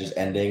then just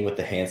ending with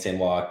the handstand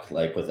walk,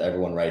 like with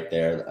everyone right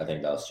there, I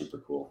think that was super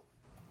cool.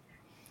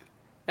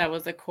 That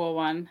was a cool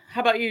one.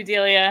 How about you,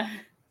 Delia?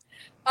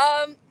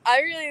 I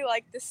really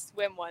liked the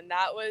swim one.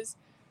 That was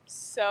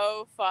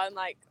so fun.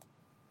 Like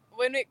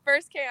when it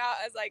first came out,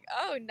 I was like,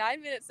 oh,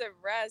 9 minutes of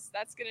rest.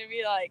 That's going to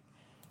be like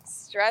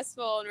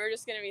stressful, and we're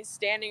just going to be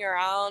standing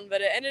around.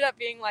 But it ended up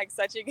being like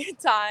such a good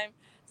time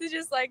to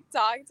just like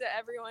talk to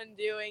everyone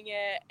doing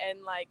it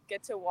and like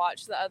get to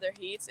watch the other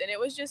heats. And it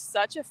was just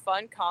such a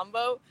fun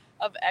combo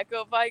of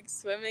echo bike,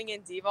 swimming,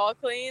 and D-ball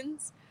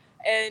cleans.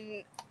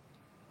 And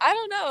I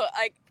don't know,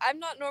 like I'm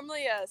not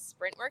normally a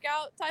sprint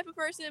workout type of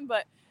person,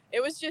 but it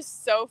was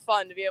just so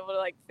fun to be able to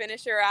like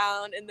finish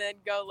around and then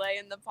go lay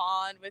in the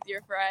pond with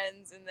your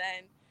friends and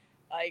then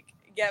like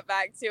get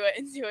back to it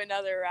and do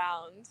another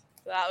round.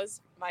 So that was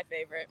my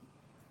favorite.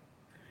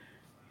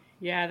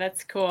 Yeah,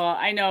 that's cool.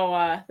 I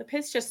know the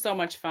pit's just so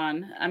much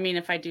fun. I mean,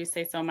 if I do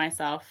say so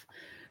myself.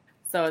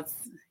 So it's,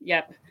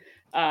 yep.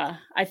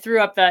 I threw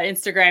up the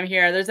Instagram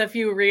here. There's a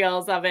few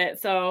reels of it.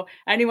 So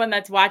anyone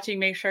that's watching,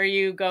 make sure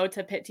you go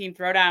to Pit Team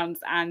Throwdowns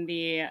on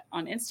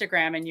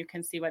Instagram, and you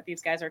can see what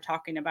these guys are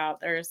talking about.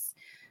 There's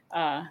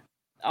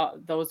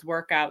those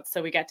workouts.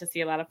 So we get to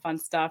see a lot of fun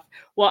stuff.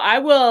 Well, I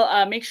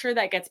will make sure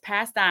that gets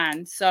passed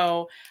on.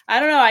 So I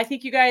don't know. I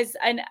think you guys,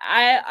 and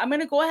I'm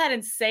going to go ahead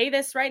and say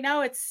this right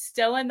now. It's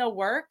still in the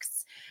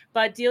works.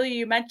 But Delia,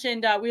 you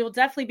mentioned we will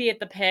definitely be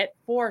at the pit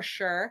for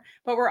sure.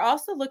 But we're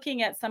also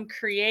looking at some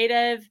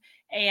creative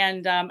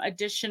and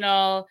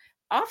additional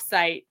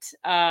offsite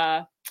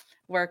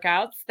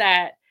workouts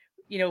that,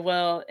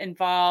 will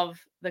involve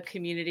the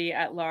community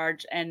at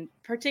large, and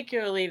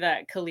particularly the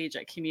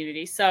collegiate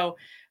community. So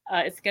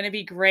it's going to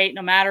be great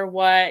no matter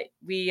what.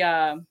 We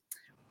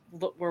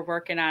we're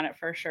working on it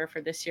for sure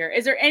for this year.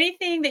 Is there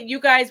anything that you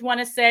guys want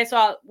to say?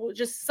 So we'll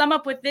just sum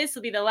up with this.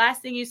 Will be the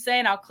last thing you say,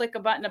 and I'll click a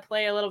button to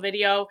play a little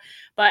video.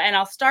 And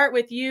I'll start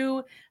with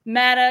you,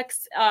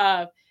 Maddox.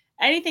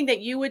 Anything that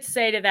you would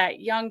say to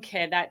that young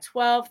kid, that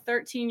 12,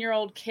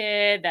 13-year-old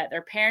kid that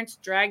their parents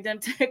dragged them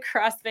to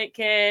CrossFit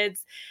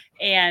Kids,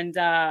 and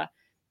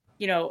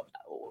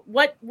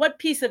what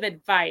piece of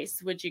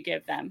advice would you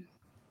give them?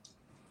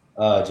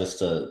 Just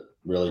to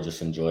really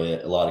just enjoy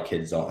it. A lot of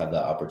kids don't have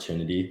that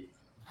opportunity.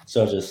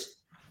 So just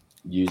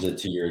use it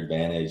to your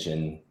advantage.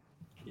 And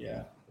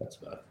yeah, that's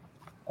about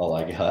all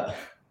I got.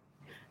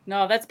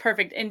 No, that's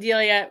perfect. And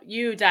Delia,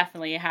 you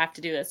definitely have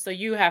to do this. So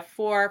you have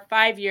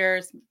 4-5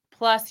 years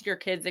plus your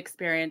kids'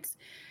 experience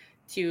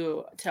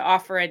to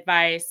offer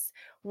advice.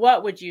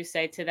 What would you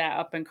say to that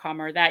up and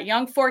comer, that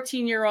young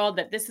 14-year-old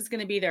that this is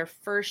going to be their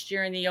first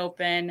year in the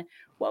open?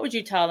 What would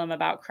you tell them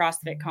about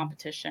CrossFit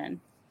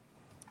competition?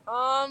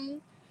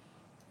 Find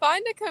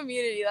a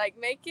community,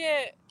 make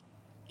it,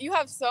 you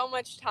have so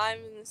much time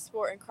in the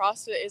sport, and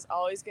CrossFit is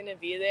always going to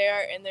be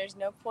there, and there's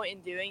no point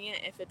in doing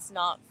it if it's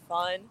not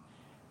fun.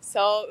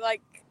 So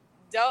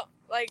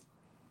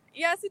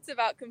yes, it's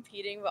about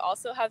competing, but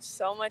also have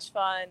so much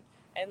fun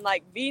and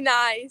be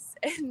nice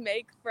and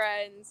make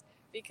friends,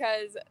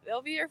 because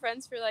they'll be your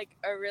friends for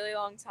a really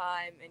long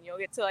time, and you'll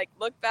get to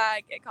look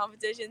back at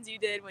competitions you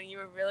did when you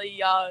were really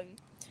young.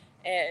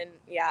 And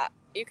yeah,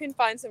 you can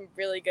find some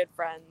really good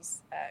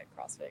friends at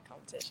CrossFit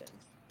competition.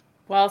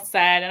 Well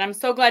said. And I'm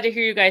so glad to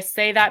hear you guys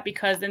say that,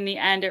 because in the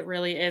end, it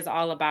really is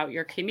all about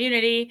your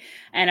community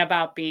and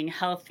about being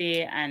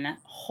healthy and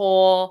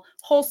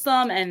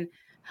wholesome and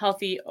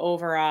healthy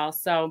overall.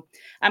 So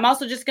I'm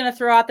also just going to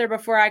throw out there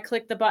before I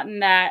click the button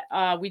that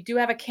we do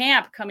have a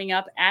camp coming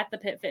up at the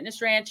Pitt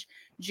Fitness Ranch,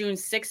 June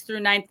 6th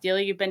through 9th.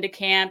 Delia, you've been to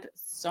camp.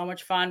 So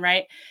much fun,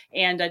 right?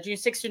 And June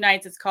 6th through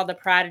 9th, it's called the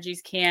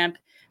Prodigies Camp.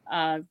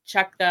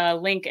 Check the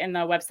link in the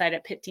website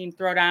at Pitt Team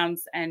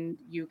Throwdowns, and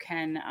you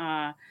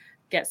can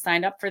get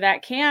signed up for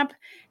that camp.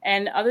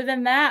 And other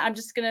than that, I'm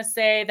just going to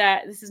say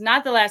that this is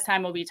not the last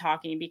time we'll be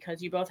talking,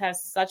 because you both have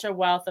such a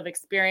wealth of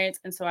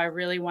experience. And so I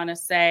really want to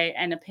say,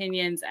 and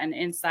opinions and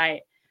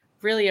insight,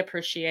 really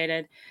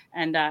appreciated.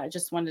 And I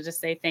just wanted to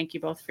say thank you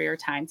both for your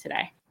time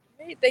today.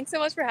 Great. Thanks so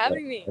much for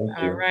having me.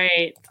 All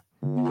right.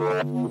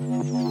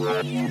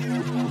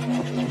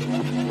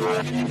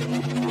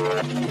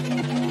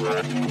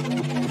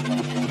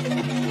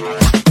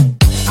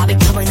 I've been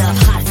coming up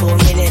hot for a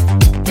minute.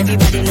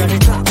 Everybody know the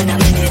drop when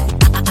I'm in it.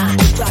 I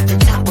drop the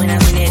top when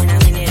I'm in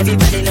it.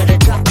 Everybody know the